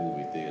at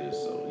movie theaters.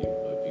 So if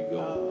you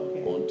go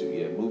on to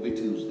movie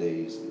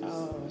Tuesdays,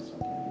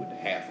 with the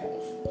half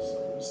off,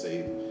 so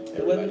save.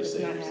 It's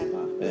not half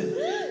off.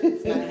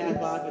 It's not half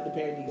off at the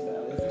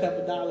Paradiso. It's a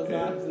couple dollars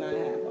off. It's not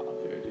half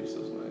off.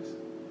 Paradiso's nice.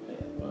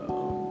 But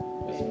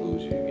it's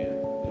bougie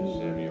again.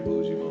 Just having your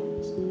bougie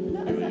moments.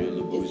 No,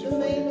 it's the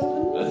name of the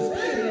movie.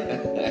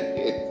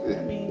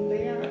 I mean,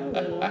 they are a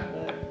little,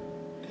 but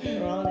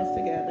we're all in this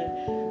together.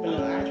 But no,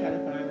 I try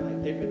to find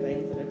like different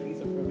things that are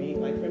peaceful for me.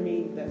 Like for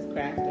me, that's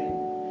crafting,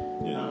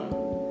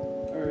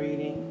 or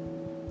reading,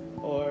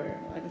 or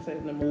like I said,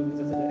 in the movies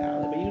is a good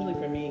outlet. But usually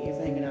for me, it's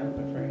hanging out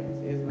with my friends.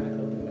 Is my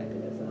coping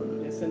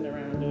mechanism. Just sitting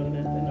around doing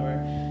nothing, or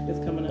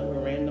just coming up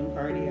with random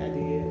party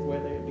ideas,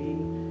 whether it be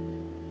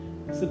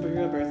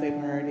superhero birthday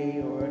party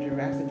or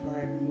Jurassic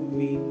Park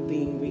movie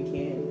theme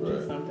weekend.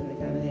 Just something to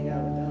kind of hang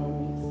out with the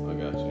homies. I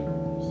got you.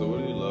 So what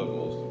do you love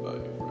most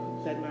about your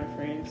friends? That my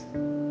friends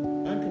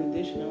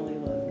unconditionally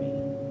love me.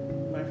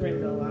 My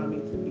friends allow me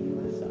to be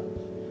myself.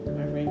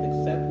 My friends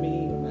accept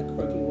me with my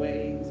quirky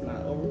ways, my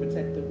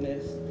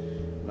overprotectiveness,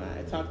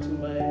 my talk too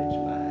much,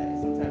 my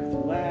sometimes too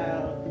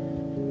loud.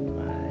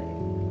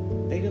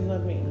 They just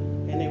love me,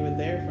 and they were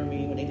there for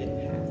me when they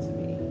didn't have to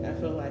be. I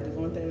feel like it's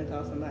one thing to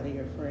call somebody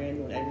your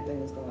friend when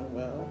everything is going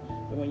well,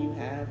 but when you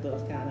have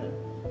those kind of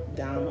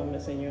down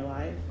moments in your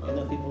life, and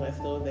those people are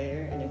still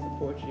there and they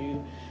support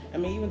you. I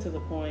mean, even to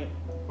the point,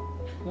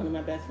 one of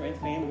my best friend's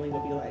family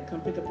would be like,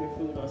 come pick up your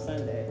food on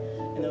Sunday,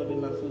 and it would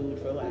be my food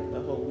for like the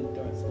whole week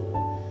during school.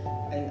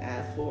 I didn't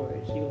ask for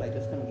it. She would like,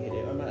 just come get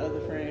it. Or my other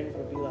friends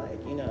would be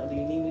like, you know, do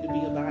you need me to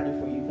be a body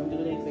for you? Come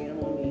do an exam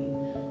on me.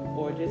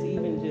 Or just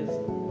even just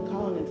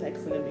calling and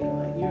texting and being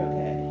like, you're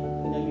okay.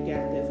 You know, you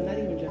got this. And not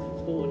even just from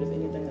school, just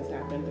anything that's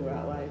happened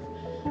throughout life.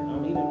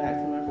 Even back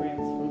to my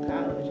friends from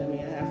college. I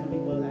mean, I have some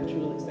people that I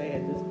truly say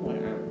at this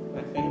point are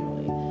my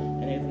family.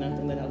 And there's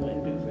nothing that I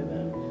wouldn't do for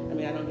them. I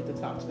mean, I don't get to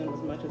talk to them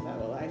as much as I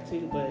would like to,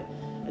 but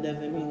it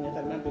doesn't mean that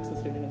if my big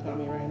sister didn't call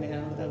me right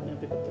now, that I wouldn't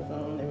pick up the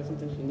phone. There was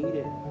something she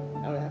needed.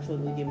 I would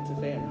absolutely give it to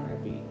Faye in a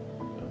heartbeat.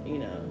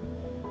 You know.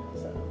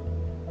 So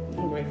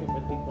I'm grateful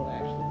for the people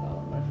that actually call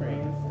them my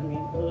friends. I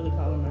mean, literally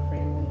call them my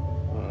family.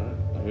 All right.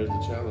 Now here's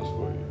the challenge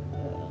for you.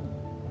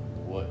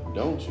 What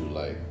don't you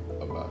like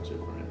about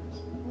your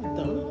friends? What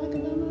don't I like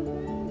about my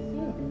friends?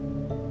 Yeah.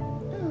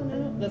 I don't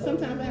know. but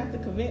sometimes I have to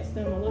convince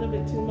them a little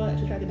bit too much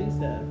to try to do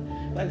stuff.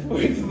 Like, for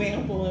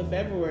example, in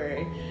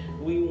February,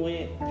 we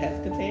went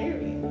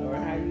pescatarian, or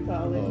how you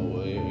call it. Oh,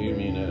 well, you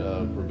mean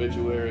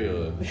perpetuary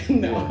or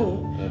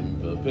No.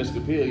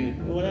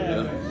 Episcopalian?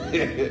 Whatever.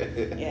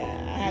 Yeah,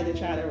 I had to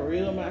try to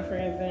reel my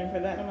friends in for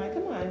that. I'm like,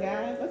 come on,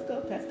 guys, let's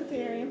go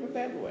pescatarian for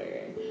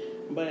February.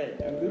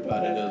 But a group of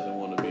Everybody us, doesn't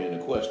want to be an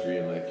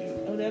equestrian like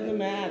you. it doesn't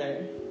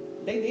matter.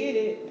 They did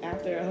it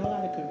after a whole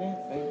lot of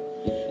convincing.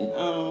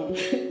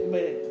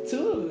 But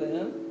two of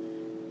them,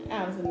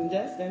 Allison and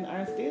Justin,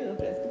 are still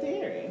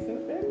pescatarians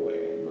since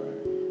February.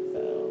 Right.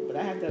 So, but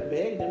I have to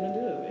beg them to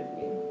do it with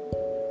me.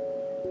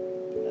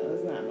 So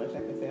there's not much I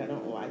can say I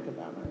don't like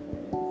about my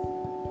friends.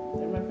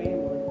 They're my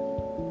family.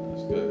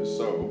 That's good.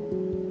 So,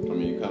 I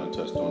mean, you kind of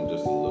touched on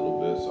just a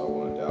little bit, so I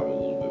want to dive a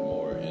little bit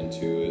more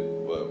into it.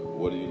 But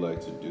what do you like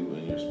to do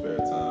in your spare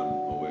time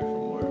away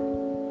from work?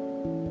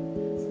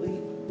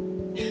 Sleep.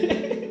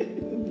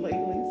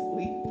 Lately,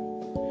 sleep.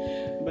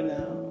 But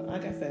no,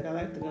 like I said, I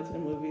like to go to the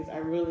movies. I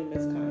really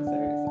miss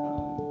concerts.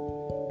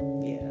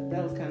 Yeah,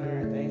 that was kind of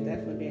our thing.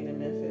 Definitely being in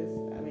Memphis.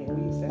 I mean,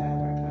 we used to have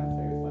our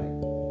concerts like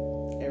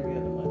every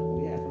other month.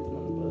 We had something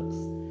on the books.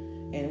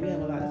 And we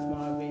have a lot of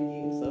small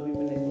venues, so we've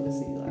been able to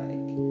see like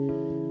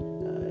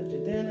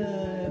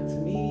Jadena,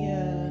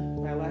 Tamia.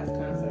 My last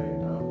concert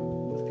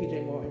was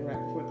PJ Morton right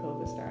before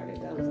COVID started.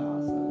 That was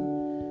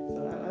awesome.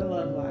 So I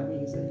love live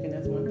music, and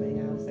that's one thing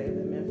I would say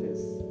that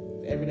Memphis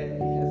every day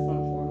has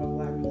some form of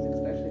live music,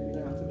 especially if you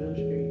go down to Bill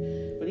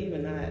Street. But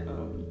even that,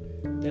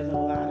 there's a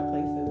lot of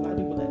places, a lot of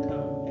people that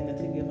come, and the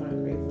tickets aren't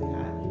crazy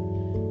high.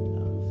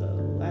 So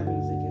live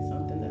music is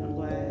something that I'm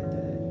glad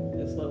that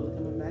is slowly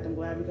coming back. I'm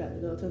glad we got to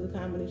go to the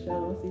comedy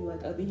show and see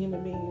like other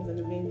human beings in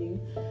the venue.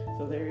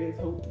 So there is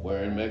hope.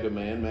 Wearing Mega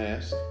Man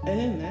masks.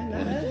 And that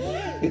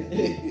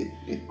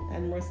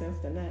had more sense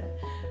than that.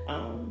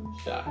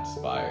 Shots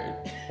fired.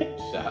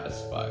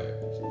 Shots fired.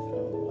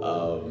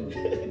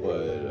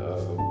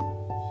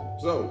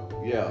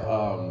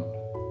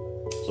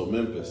 So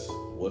Memphis,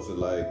 what's it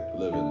like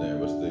living there?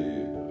 What's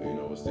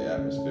the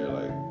atmosphere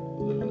like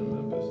living in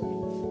Memphis?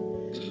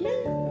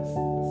 Memphis.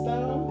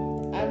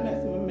 So I've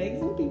met some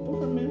amazing people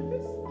from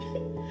Memphis.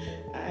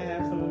 I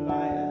have some of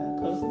my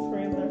closest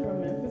friends are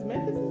from Memphis.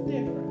 Memphis is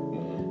different.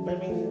 Mm-hmm.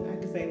 But I mean, I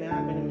can say now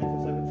I've been in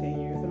Memphis over 10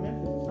 years, and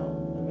Memphis is home.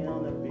 I mean,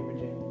 I'll never be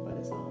Virginia, but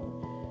it's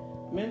home.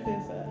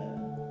 Memphis,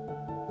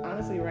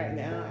 honestly, right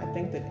now, I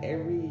think that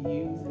every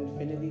used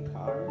Infinity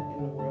car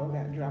in the world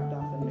got dropped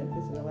off in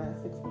Memphis in the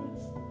last 6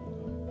 months.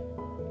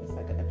 It's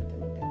like an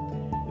epidemic out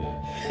there. Yeah.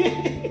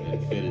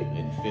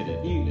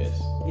 Infinity.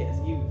 Used. Yes,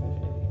 used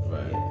Infinity.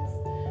 Right. Yes.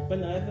 But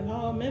no, as a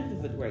whole, Memphis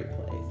is a great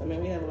place. I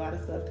mean, we have a lot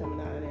of stuff coming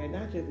out of there,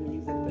 not just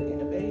music, but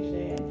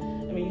innovation.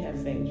 I mean, you have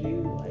St.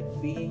 Jude, like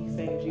the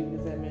St. Jude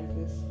is at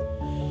Memphis,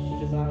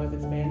 which is always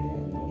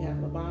expanding. We have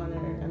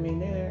LeBonner. I mean,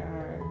 there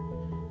are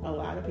a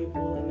lot of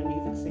people in the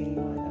music scene.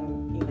 Like,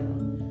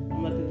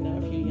 I'm lucky to know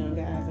a few young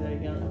guys that are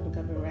young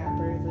up-and-coming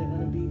rappers that are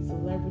going to be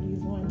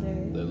celebrities one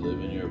day. That live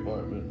in your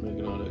apartment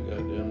making all that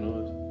goddamn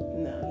noise?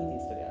 No, he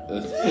needs to go.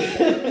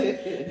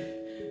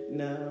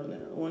 No.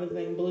 One is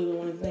named Blue and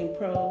one is named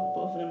Pro.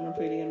 Both of them are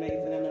pretty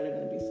amazing. I know they're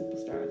going to be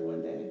superstars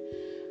one day.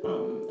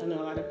 I know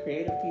a lot of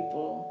creative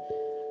people.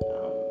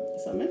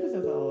 So Memphis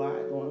has a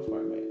lot going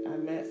for me. I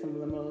met some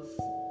of the most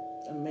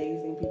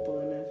amazing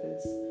people in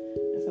Memphis.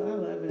 And so I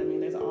love it. I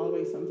mean, there's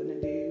always something to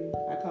do.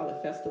 I call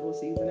it festival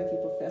season. I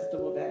keep a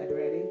festival bag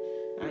ready.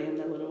 I am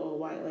that little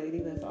old white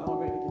lady that's all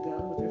ready to go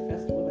with her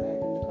festival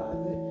bag in the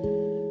closet.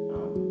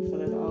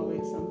 So there's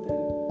always something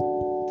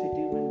to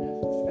do in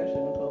Memphis,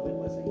 especially when COVID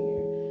wasn't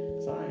here.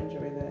 So I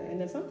enjoy that.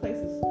 And then some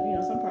places,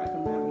 some parts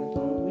remind me of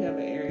home. We have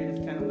an area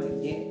that's kind of like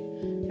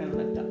kind of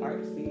like the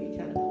artsy,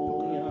 kind of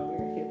cool,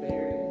 younger, hip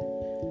area.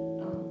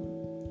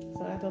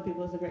 So I tell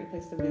people it's a great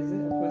place to visit.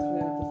 Of course,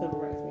 we have the Civil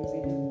Rights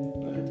Museum,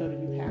 which I told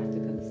you have to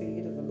come see.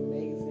 It is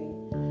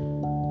amazing,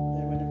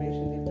 the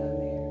renovation they've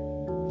done there.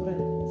 But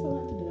it's a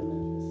lot to do in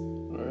Memphis.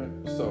 All right.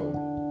 So,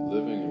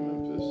 living in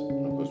Memphis,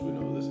 of course, we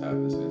know this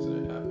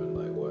incident happened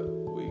like,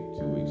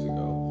 2 weeks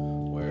ago,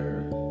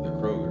 where the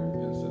Kroger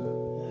incident.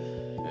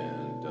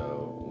 And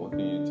what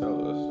can you tell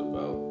us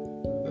about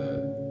that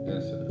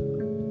incident?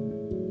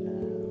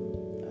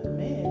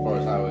 Man. As far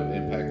as how it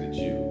impacted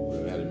you,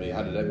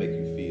 how did that make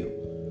you feel?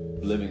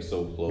 Living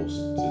so close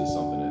to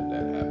something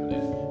that happened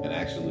and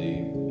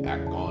actually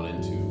gone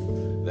into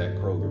that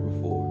Kroger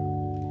before,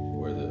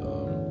 where the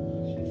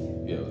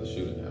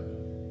shooting happened.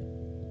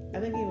 I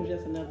think it was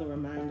just another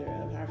reminder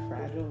of how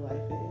fragile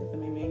life is. I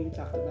mean, you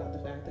talked about the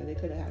fact that it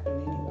could have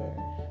happened anywhere,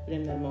 but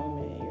in that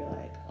moment, you're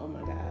like, oh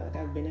my God, like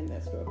I've been in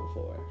that store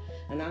before.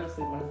 And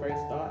honestly, my first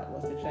thought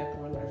was to check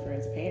on my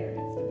friend's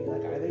parents to be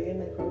like, are they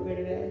in that Kroger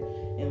today?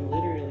 And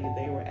literally,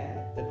 they were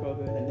at the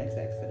Kroger the next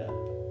exit up.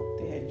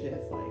 They had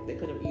just they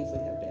could have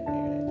easily have been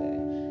there that day.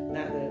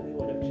 Not that we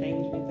would have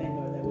changed anything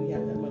or that we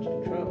have that much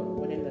control,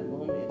 but in that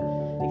moment,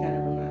 it kind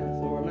of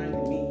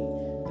reminded me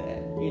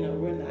that,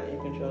 we're not in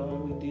control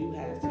and we do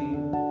have to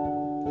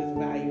just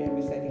value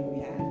every second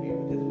we have here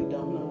because we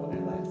don't know when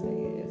our last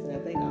day is. And I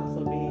think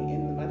also being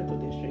in the medical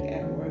district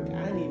at work,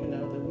 I didn't even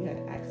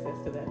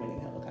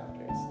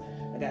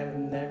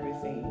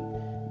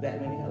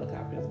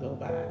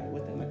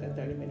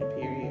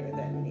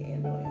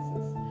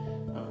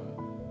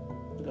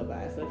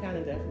it kind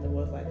of definitely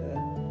was like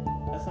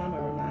a somber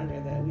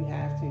reminder that we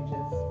have to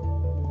just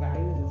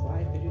value this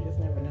life because you just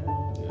never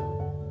know.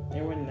 Yeah.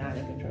 And we're not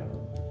in control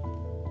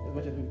as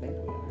much as we think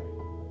we are.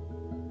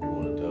 You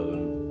want to tell them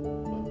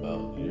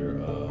about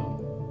your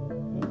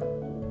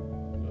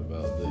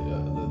about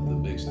the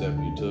big step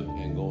you took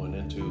in going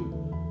into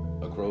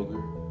a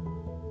Kroger?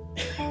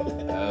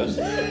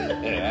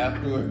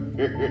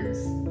 Afterwards.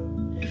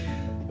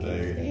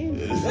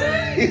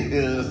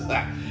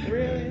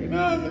 Really? No,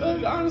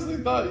 I honestly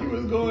thought you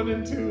was going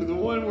into the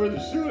one where the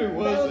shooting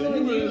was. No, And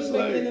you you were was just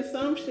making an like,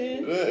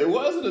 assumption. it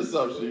was an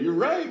assumption. You're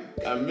right.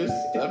 I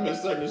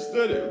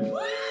misunderstood it.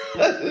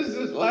 It's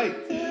just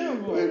like,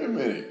 Terrible. wait a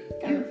minute.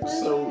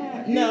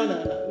 No,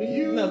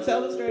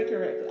 tell the story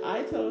correctly.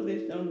 I told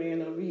this young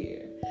man over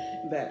here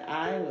that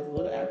I was a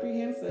little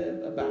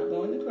apprehensive about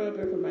going to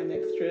Kroger for my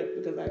next trip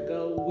because I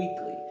go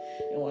weekly.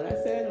 And what I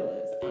said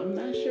was, I'm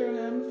not sure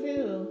how I'm going to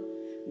feel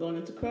going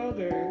into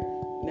Kroger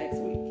next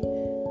week.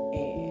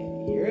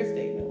 And your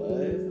statement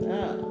was,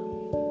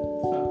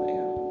 something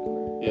I don't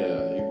remember.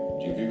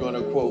 Yeah, if you're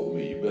gonna quote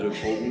me, you better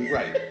quote me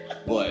right.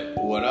 But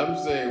what I'm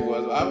saying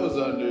was, I was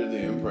under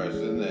the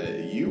impression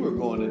that you were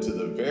going into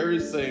the very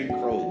same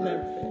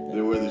Kroger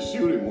where the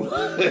shooting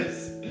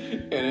was,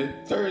 and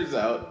it turns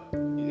out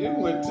it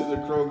went to the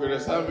Kroger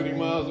that's how many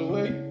miles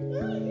away?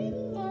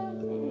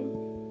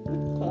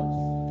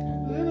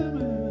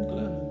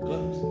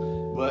 Close.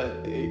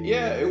 But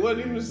yeah, it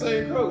wasn't even the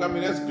same Kroger. I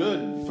mean, that's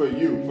good for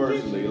you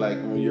personally, like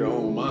in your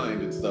own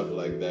mind and stuff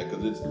like that,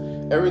 because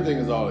everything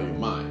is all in your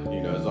mind.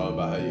 You know, it's all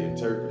about how you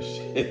interpret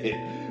shit.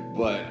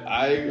 But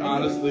I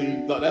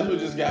honestly thought that's what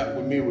just got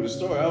with me with the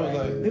story. I was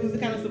like, this is the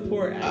kind of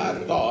support I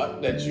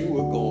thought that you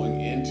were going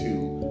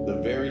into the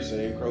very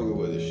same Kroger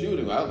where the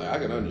shooting. I was like, I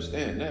can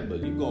understand that,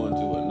 but you going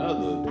to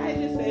another. I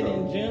just said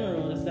in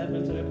general to step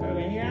into the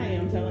Kroger, and here I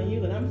am telling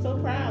you that I'm so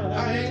proud that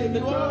I went to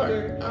the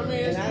Kroger. I mean,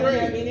 it's and great. I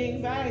didn't have any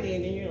anxiety,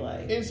 and then you're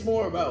like, it's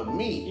more about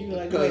me. You're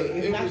like, wait,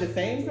 it's not the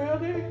same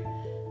Kroger?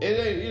 It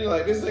ain't, you know,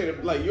 like this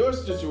ain't like your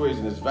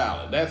situation is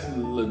valid. That's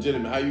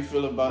legitimate. How you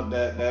feel about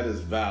that? That is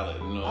valid.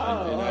 You know,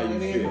 and how you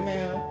feel.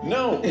 Now.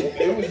 No,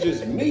 it was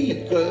just me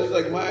because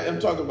like I'm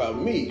talking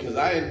about me because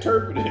I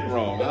interpreted it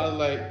wrong. I was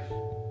like,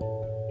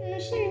 man,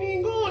 she ain't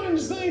even going in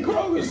the same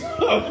Kroger.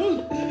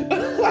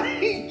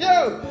 Like,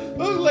 yo, it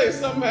was like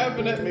something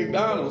happened at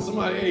McDonald's.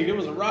 Somebody, hey, there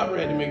was a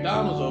robbery at the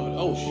McDonald's over there.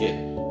 Oh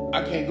shit.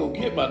 I can't go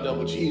get my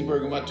double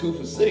cheeseburger, my 2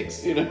 for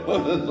 $6, you know,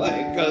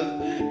 like, cause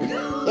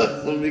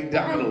the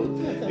McDonald's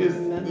is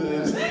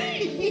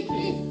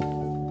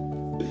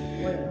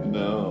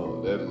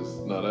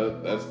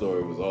that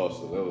story was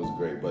awesome. That was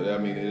great. But I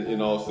mean, in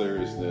all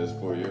seriousness,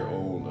 for your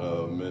own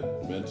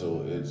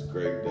mental, it's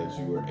great that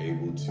you were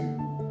able to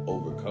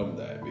overcome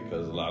that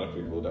because a lot of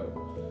people don't.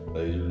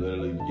 They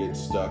literally get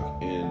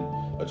stuck in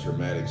a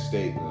traumatic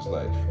state, and it's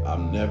like,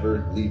 I'm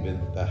never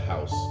leaving the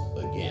house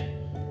again.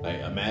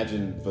 Like,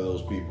 imagine for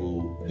those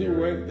people who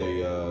work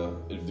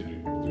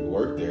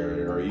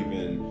there, or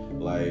even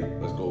like,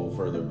 let's go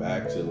further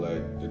back to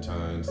like the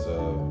times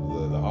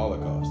of the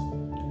Holocaust.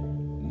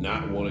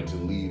 Not wanting to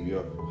leave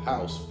your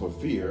house for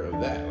fear of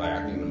that. Like,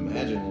 I can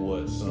imagine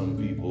what some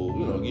people,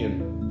 you know,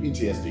 again,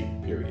 PTSD,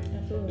 period,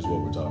 is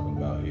what we're talking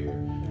about here.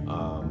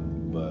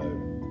 But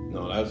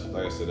no, that's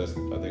like I said. I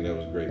think that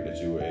was great that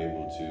you were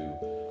able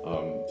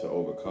to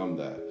overcome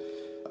that.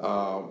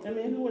 I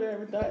mean, who would have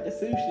ever thought the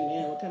sushi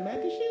man would come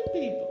back and shoot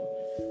people?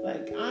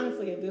 Like,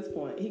 honestly, at this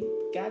point, he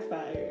got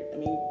fired. I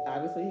mean,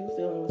 obviously he was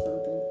dealing with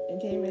something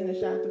and came in and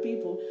shot the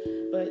people.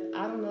 But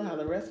I don't know how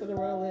the rest of the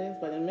world is,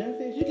 but in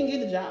Memphis, you can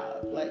get a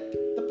job. Like,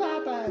 the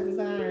Popeyes is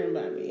hiring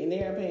by me, and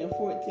they are paying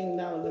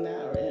 $14 an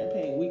hour, and they're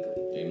paying weekly.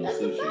 Ain't no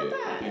sushi at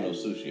Popeyes. Ain't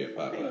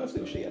no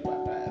sushi at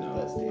Popeyes. No,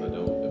 I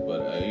don't.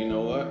 But you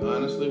know what?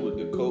 Honestly, with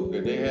the Coke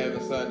that they have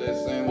inside that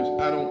sandwich,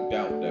 I don't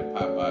doubt that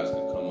Popeyes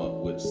can come up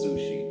with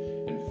sushi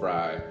and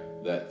fry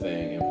that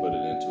thing and put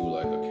it into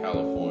like a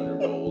California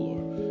roll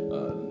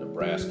or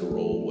Nebraska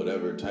roll,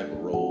 whatever type of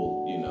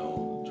roll, you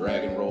know,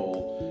 dragon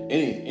roll,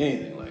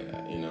 anything like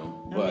that, you know.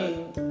 But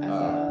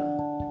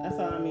I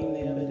saw a meme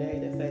the other day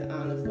that said,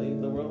 honestly,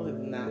 the world has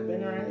not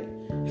been right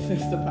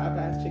since the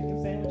Popeyes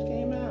chicken sandwich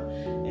came out,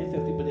 and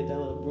since people did that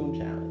little broom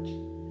challenge.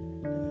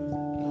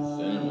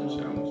 Cinnamon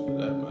challenge, for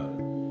that matter.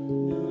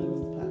 No, it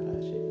was the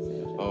Popeyes chicken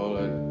sandwich. All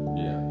that,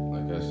 yeah,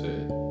 like I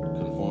said,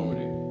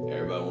 conformity.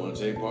 Everybody want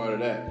to take part of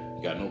that.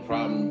 You got no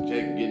problem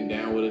getting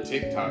down with a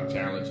TikTok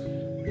challenge,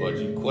 but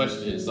you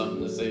question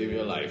something to save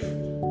your life.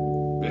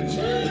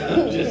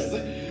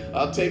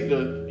 I'll take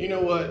you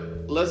know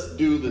what? Let's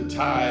do the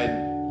Tide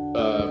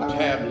Pod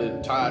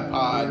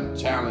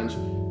challenge.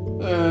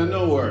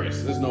 No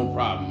worries. There's no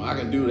problem. I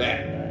can do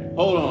that.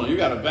 Hold on. You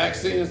got a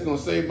vaccine that's going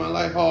to save my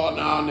life? Oh,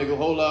 no, nigga.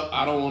 Hold up.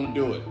 I don't want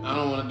to do it. I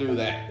don't want to do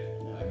that.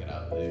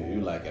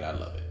 You like it. I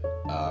love it.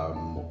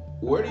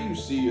 Where do you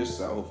see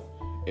yourself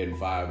in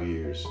 5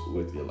 years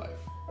with your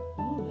life?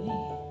 In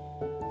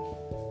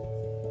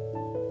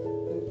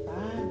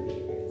 5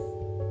 years.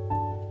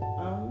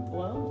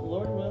 Well,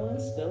 Lord willing,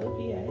 still a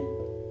PA.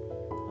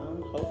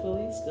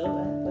 Hopefully still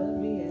at the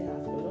VA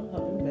hospital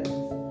helping vets,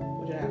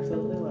 which I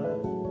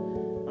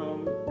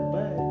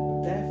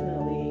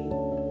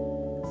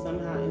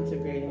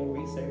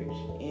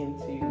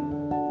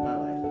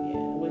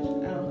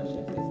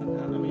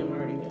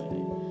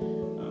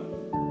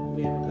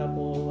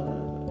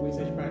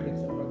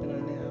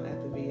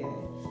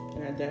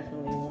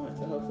definitely want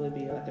to hopefully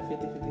be like a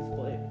 50-50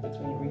 split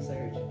between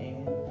research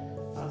and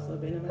also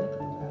being a medical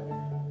provider.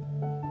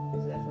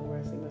 It's definitely where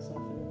I see myself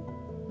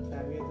in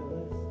 5 years or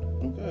less.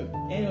 Okay.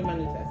 And with my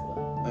new Tesla.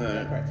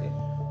 Alright. That part too.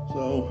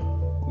 So,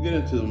 get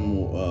into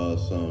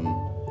some,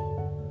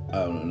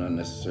 I don't know, not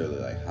necessarily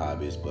like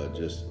hobbies, but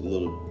just a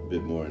little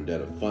bit more in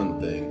depth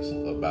fun things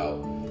about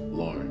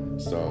Lauren.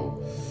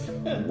 So,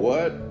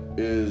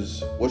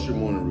 what's your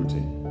morning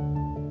routine?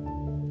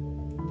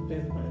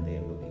 Depends upon the day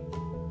of the week.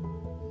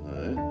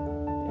 Alright.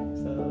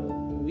 So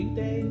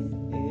weekdays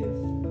is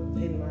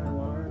hitting my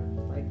alarm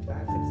like 5,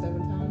 6, 7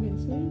 times, hitting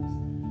snooze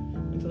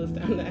until it's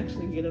time to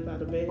actually get up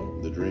out of bed.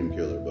 The dream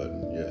killer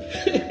button, yeah.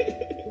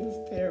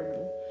 It's terrible.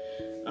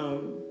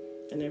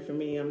 And then for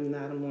me, I'm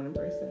not a morning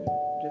person.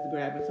 Just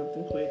grabbing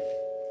something quick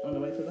on the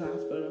way to the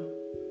hospital.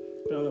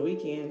 But on the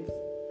weekends,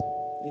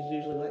 it's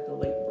usually like a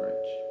late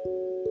brunch.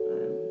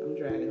 I'm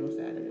dragging on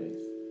Saturdays.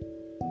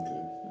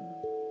 Okay.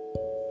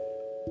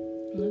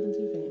 Nothing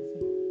too fancy.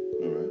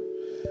 All right.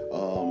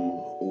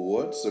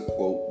 What's a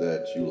quote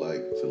that you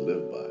like to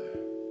live by?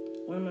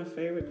 One of my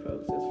favorite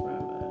quotes is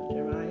from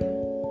Jeremiah,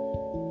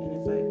 and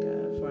it's like,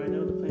 "For I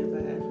know the plans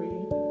I have for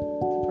you,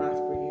 to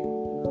prosper you."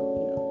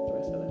 The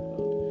rest of that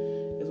quote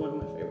is one of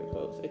my favorite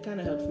quotes. It kind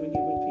of helps me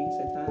give me peace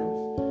at times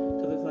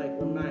because it's like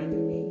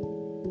reminding me.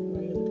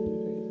 Why are you looking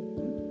at me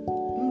crazy?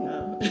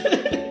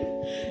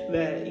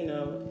 That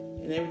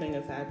in everything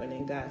that's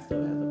happening, God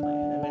still has a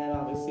plan. I may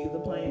not always see the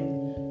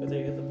plan, but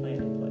there is a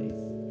plan in place.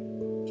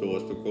 So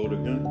what's the quote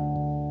again?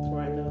 For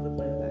I know the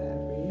plans I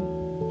have for you.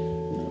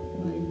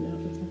 Why you know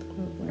it's not the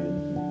quote? Why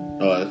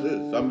you? Oh, that's it.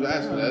 So I'm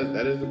asking.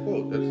 That is the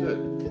quote. That's it.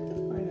 Cut this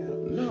part out.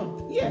 No.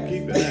 Yes.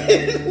 Keep it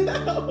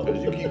out. No.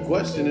 Because you keep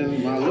questioning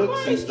my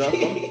looks and stuff.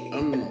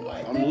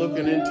 I'm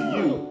looking into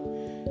you.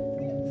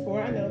 For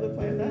I know the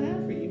plans I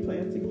have for you,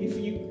 plans to give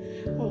you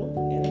hope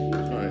and a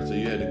future. All right. So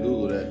you had to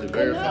Google that to No,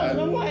 verify. and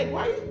I'm like,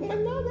 why you? Like,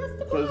 no, that's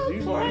the Because quote.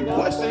 you For I know the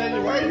questioning.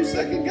 plans Why I are you have for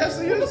second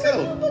guessing Look at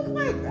yourself? you look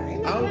like I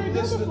ain't never heard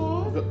that before.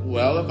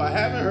 Well, if I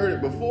haven't heard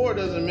it before, it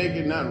doesn't make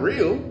it not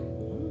real.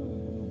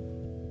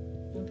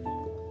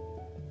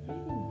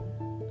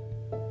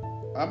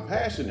 I'm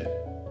passionate.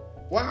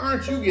 Why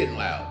aren't you getting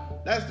loud?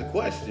 That's the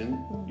question.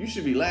 You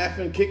should be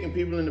laughing, kicking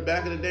people in the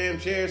back of the damn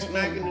chair,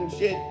 smacking and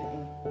shit,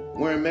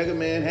 wearing Mega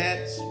Man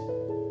hats.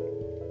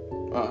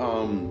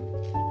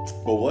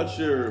 But what's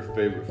your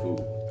favorite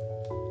food?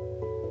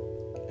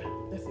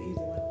 That's the easy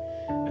one.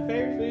 My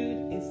favorite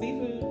food is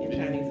seafood and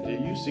Chinese food.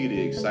 Do you see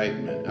the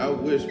excitement? I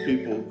wish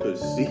people could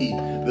see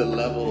the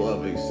level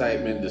of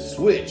excitement, the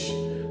switch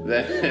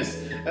that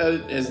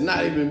has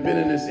not even been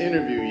in this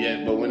interview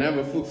yet, but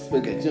whenever food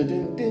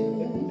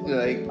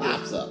like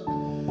pops up.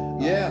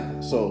 Yeah,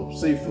 so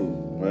seafood,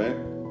 right?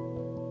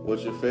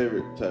 What's your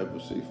favorite type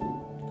of seafood?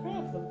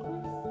 Crabs, of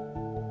course.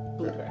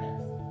 Blue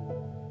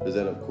crabs. Is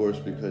that of course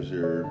because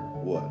you're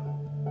what?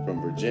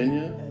 From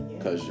Virginia? Yeah.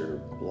 Because you're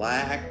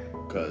black?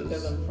 Because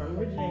Because I'm from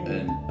Virginia.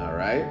 and all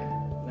right.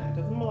 Not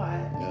because I'm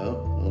black.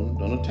 No,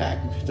 don't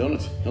attack me.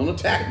 Don't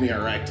attack me.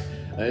 All right.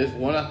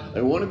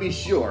 I wanna be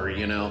sure. I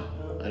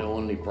don't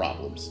want any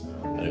problems.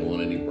 I don't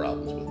want any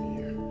problems with you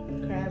here.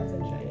 Crabs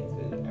and Chinese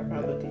food. I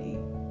probably could eat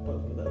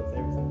both of those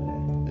every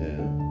single day.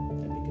 Yeah.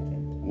 I'd be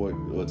content.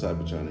 What type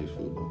of Chinese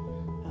food though?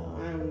 Oh,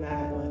 I'm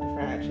not like a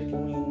fried chicken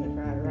wing and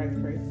fried rice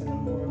person.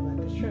 I'm more of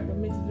like a shrimp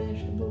with mixed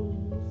vegetables.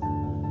 A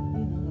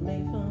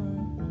made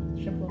fun.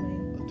 Shrimp with me.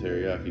 A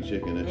teriyaki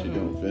chicken that you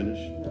don't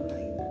finish? No, not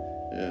eating that.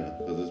 Yeah,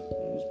 because it's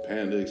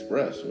Panda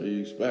Express. What do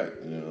you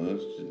expect?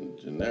 That's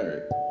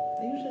generic.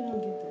 I usually don't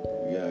get that.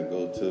 You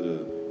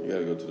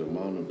gotta go to the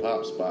mom and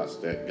pop spots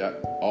that got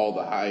all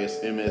the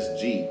highest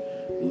MSG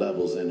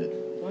levels in it.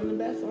 One of the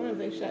best ones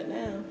they shut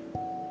down.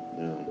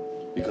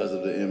 Because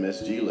of the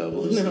MSG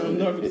levels. No,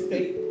 Norfolk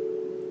State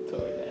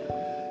tore it down.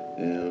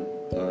 Yeah.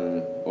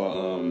 Well,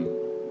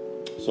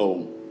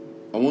 so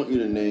I want you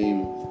to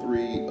name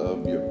 3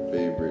 of your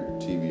favorite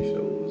TV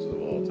shows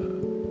of all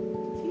time.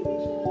 TV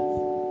shows?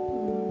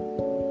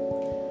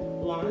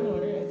 Law and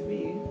Order,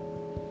 SVU.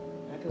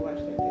 I could watch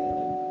that daily.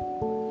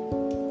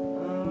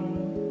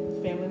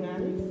 Family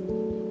Matters.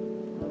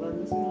 I love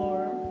me some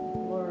Laura.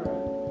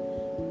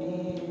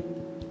 And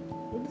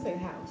what do you say,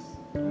 House?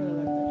 I really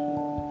like that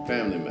show.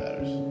 Family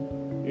Matters.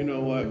 You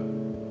know what?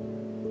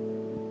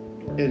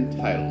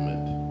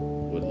 Entitlement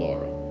with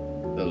Laura.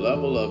 The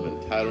level of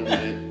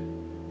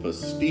entitlement for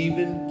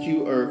Stephen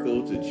Q.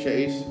 Urkel to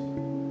chase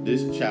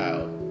this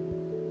child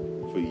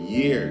for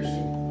years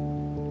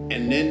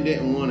and then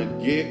didn't want to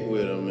get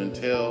with him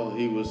until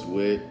he was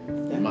with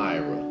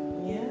Myra.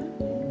 Yeah.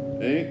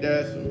 Ain't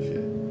that some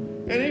shit?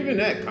 And even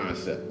that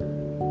concept.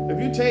 If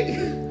you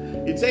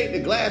take the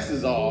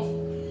glasses off,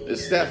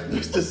 it's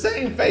the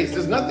same face.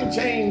 There's nothing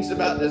changed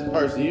about this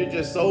person. You're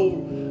just so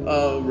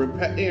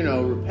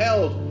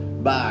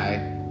repelled by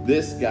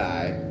this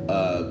guy,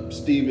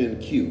 Stephen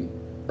Q.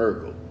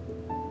 Urkel.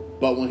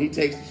 But when he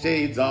takes the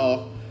shades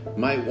off,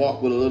 might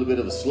walk with a little bit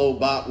of a slow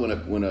bop when a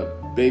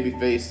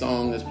Babyface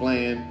song is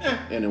playing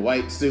in a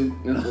white suit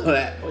and all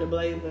that. With a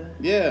blazer.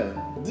 Yeah,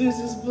 this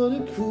is for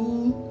the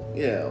cool.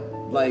 Yeah,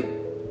 like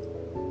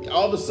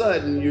all of a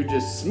sudden you're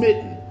just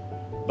smitten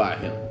by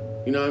him.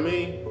 You know what I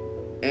mean?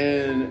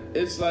 And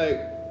it's like,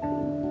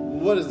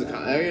 what is the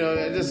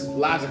it just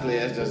logically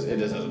it just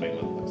doesn't make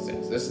no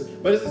sense.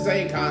 But it's the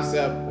same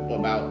concept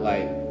about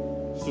like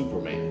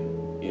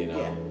Superman,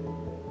 Yeah.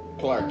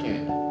 Clark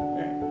Kent.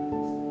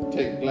 Right.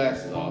 Take the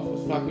glasses off.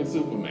 It's fucking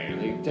Superman.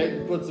 He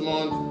puts them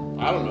on.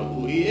 I don't know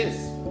who he is.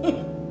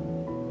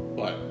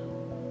 But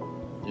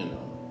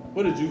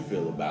what did you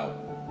feel about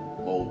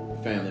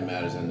old Family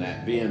Matters and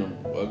that being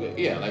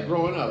like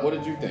growing up? What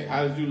did you think?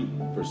 How did you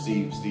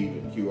perceive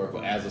Stephen Q.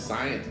 Urkel as a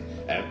scientist,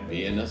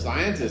 being a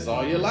scientist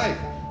all your life?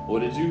 How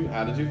did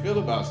you feel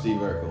about Steve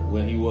Urkel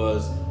when he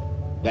was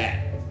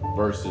that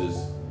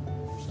versus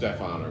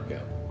Stefan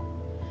Urkel?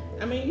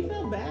 I mean, you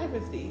felt bad for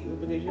Steve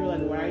because you're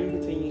like, why are you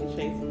continuing to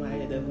chase somebody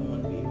that doesn't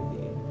want to be with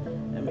you?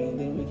 I mean,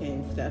 then we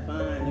became Stefan,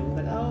 and it was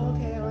like, oh,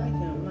 okay, I like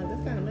him. I'm like,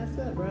 that's kind of messed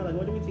up, bro. Like,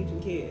 what are we teaching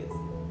kids?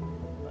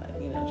 Like,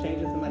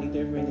 changing somebody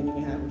different, then you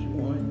can have what you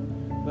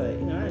want. But,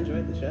 I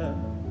enjoyed the show,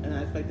 and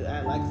I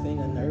like seeing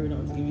a nerd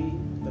on TV.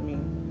 I mean,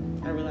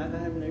 I realize I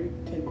have nerd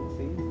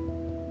tendencies.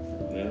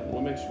 Yeah,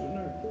 what makes you a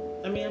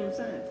nerd? I mean, I'm a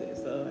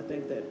scientist, so I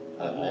think that.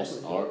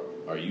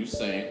 Are you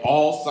saying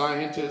all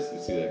scientists? You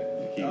see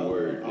that key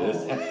word?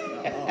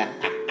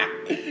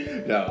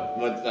 No,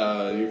 but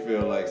you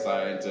feel like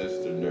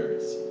scientists are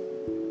nerds.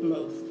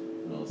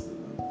 Most of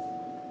them.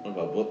 What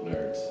about book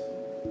nerds?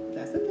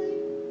 That's the thing.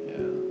 Yeah.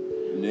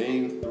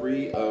 Name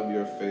 3 of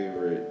your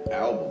favorite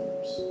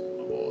albums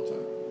of all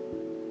time.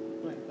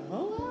 Like the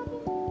whole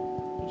album?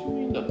 What you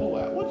mean the whole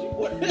album? What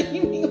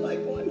you mean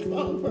like one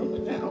song from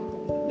an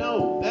album?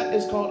 No, that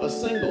is called a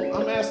single.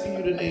 I'm asking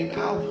you to name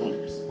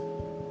albums.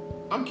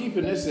 I'm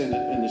keeping this in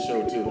the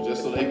show too,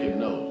 just so they can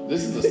know.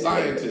 This is a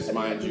scientist,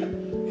 mind you,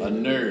 a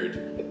nerd.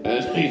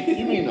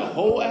 You mean the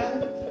whole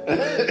album?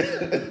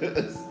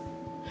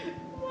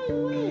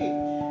 Wait.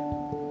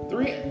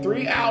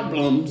 3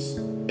 albums.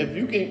 If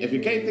you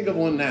can't think of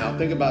one now,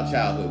 think about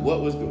childhood.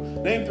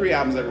 Name 3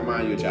 albums that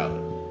remind you of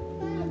childhood.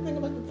 I have to think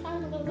about the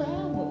title of the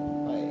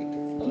album. Like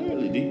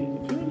Clearly,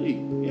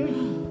 yeah.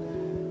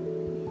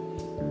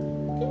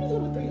 Give me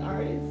some 3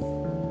 artists.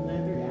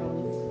 Not 3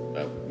 albums.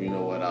 You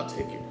know what? I'll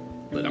take it.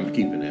 But I'm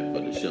keeping that for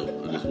the show.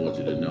 I just want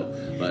you to know.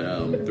 But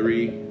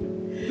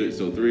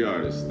 3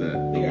 artists that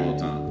of all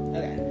time.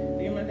 Okay.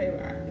 3 of my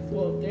favorite artists.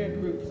 Well, they're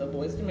groups of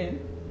Boyz II Men.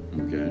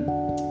 Okay.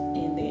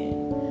 And then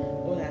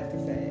we'll have to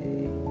say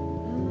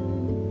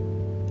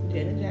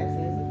Janet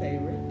Jackson is a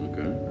favorite.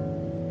 Okay.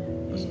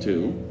 That's 2.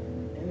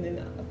 And then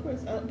of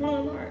course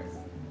Bruno Mars.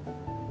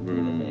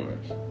 Bruno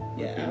Mars.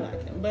 Yeah, Okay. I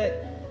like him. But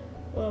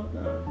no, I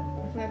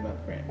forgot about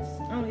Prince.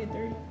 I only get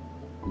 3.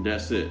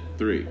 That's it.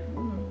 3.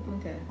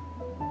 Okay.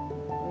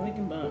 We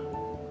can bump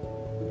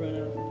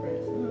Bruno for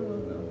Prince. No.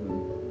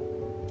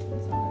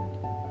 That's hard.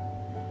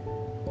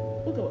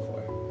 We'll go with 4.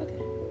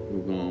 Okay.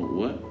 We're going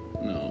what?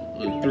 No,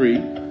 3.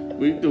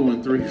 We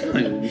doing 3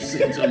 like we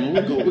said something.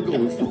 We go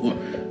with 4.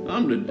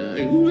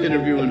 Who's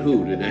interviewing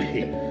who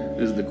today?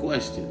 Is the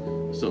question.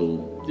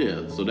 So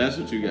yeah, so that's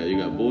what you got. You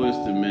got Boyz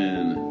II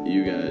Men,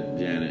 you got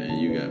Janet,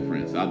 and you got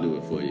Prince. I'll do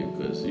it for you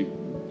because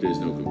there's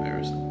no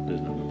comparison.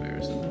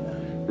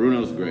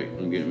 Bruno's great.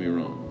 Don't get me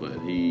wrong, but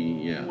Wouldn't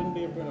be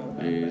a Bruno.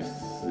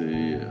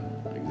 yeah,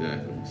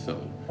 exactly. So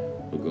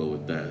we'll go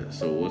with that.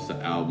 So what's the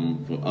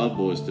album of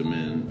Boyz II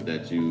Men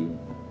that you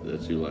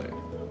like?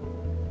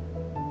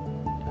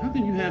 How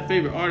can you have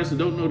favorite artists and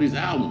don't know these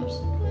albums?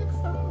 Like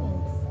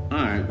songs. All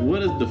right,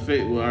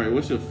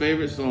 what's your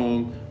favorite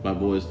song by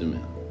Boyz II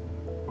Men?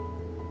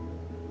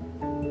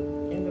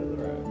 End of the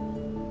road.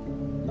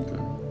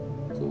 Okay,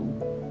 cool.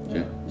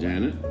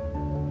 Janet.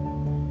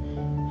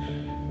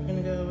 I'm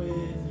gonna go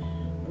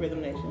with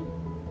Rhythm Nation.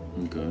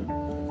 Okay.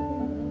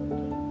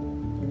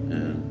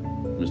 And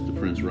Mr.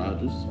 Prince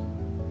Rogers.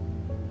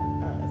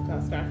 It's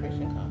called Starfish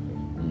and Coffee.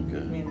 Okay.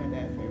 It's me and my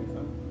dad's favorite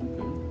song.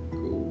 Okay,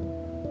 cool.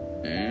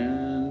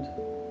 And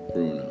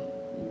Bruno.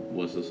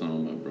 What's the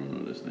song by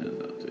Bruno that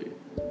stands out to you?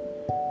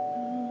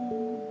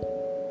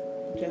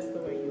 Just the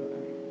Way You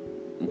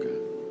Are. Okay.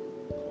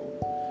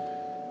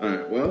 All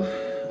right. Well,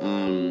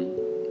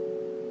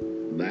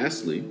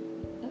 lastly,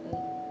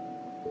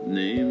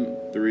 name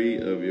 3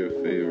 of your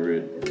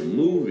favorite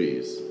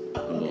movies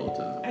of all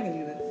time. I can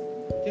do this.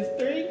 Just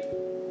 3?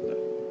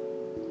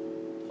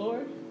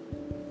 4?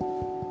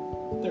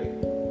 3.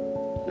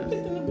 Who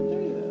picked the number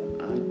 3 though?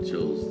 I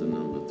chose the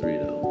number 3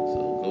 though. So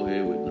go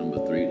ahead with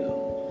number 3 though.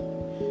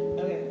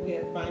 Okay, we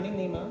have Finding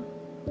Nemo,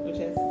 which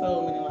has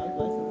so many life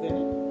lessons in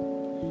it.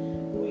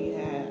 We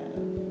have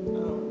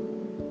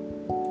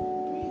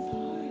 3 is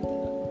hard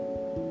though.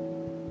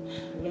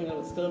 We're gonna go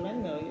with Still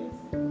Magnolias.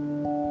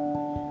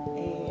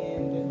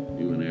 And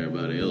You and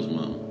everybody else,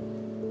 mama.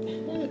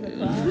 that is a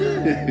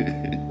classic.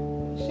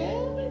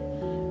 Shall we?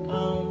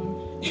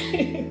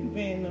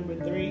 Then number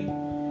 3.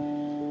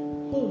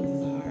 Oh, this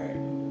is hard.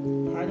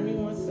 Part of me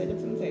wants to say The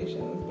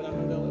Temptations, but I'm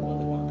gonna go with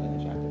Willy Wonka and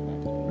the Chocolate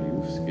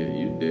Factory.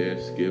 You dare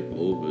skip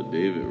over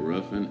David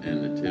Ruffin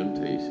and the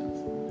Temptations.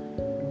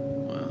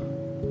 Wow.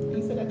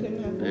 You said I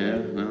couldn't have 4. Yeah,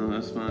 no,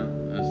 that's fine.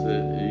 That's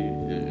it.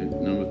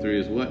 Number 3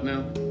 is what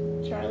now?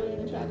 Charlie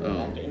and the Chocolate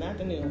Factory, not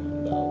the new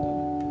one, the old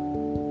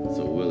one.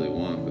 So Willy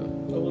Wonka.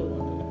 Oh, Willy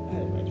Wonka. I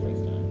had it right the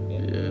first time.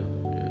 Yeah,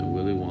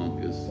 Willy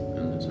Wonka's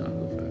and the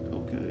Chocolate Factory.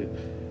 Okay,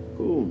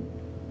 cool.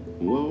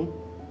 Well,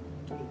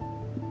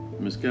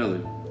 Miss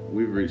Kelly,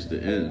 we've reached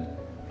the end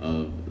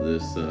of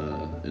this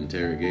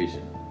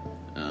interrogation.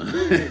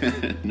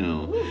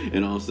 No,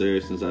 in all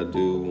seriousness, I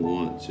do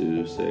want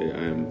to say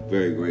I am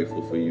very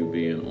grateful for you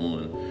being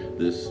on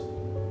this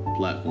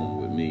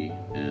platform with me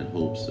in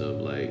hopes of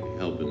like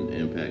helping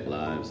impact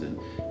lives and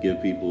give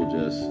people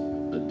just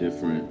a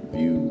different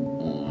view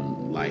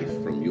on life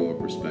from your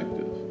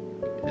perspective.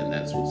 And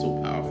that's what's so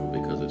powerful,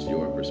 because it's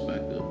your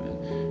perspective,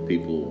 and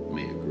people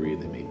may agree,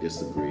 they may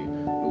disagree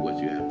with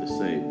what you have to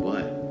say,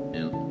 but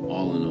in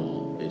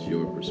all, it's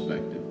your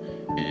perspective,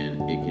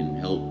 and it can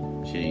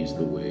help change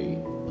the way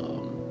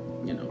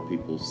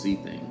people see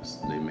things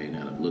they may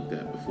not have looked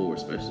at before,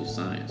 especially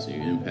science. So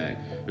you impact.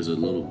 There's a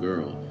little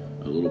girl,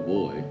 a little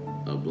boy,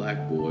 a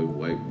black boy,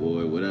 white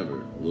boy,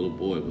 whatever, little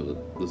boy,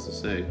 but let's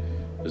just say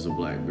there's a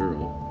black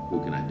girl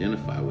who can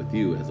identify with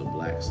you as a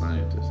black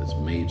scientist. It's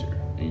major,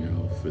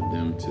 for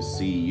them to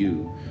see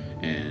you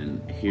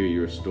and hear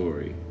your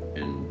story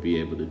and be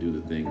able to do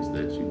the things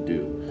that you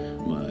do.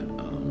 But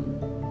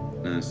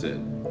like I said,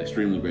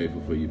 extremely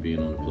grateful for you being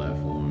on the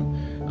platform.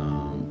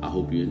 I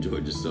hope you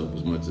enjoyed yourself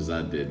as much as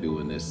I did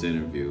doing this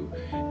interview.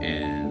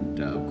 And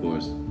of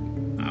course,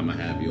 I'm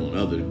gonna have you on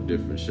other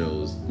different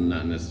shows,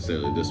 not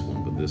necessarily this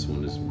one, but this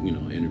one is,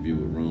 interview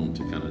with Rome,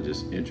 to kind of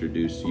just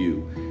introduce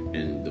you,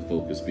 and the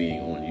focus being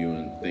on you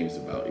and things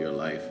about your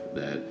life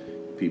that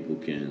people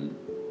can,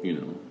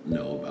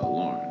 know about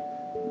Lauren.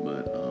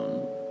 But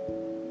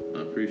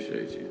I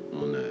appreciate you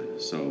on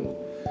that. So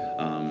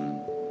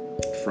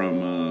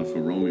from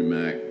Romy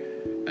Mac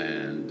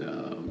and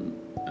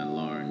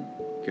Lauren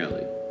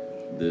Kelly,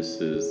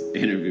 this is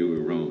Interview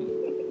with Rome,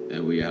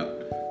 and we out.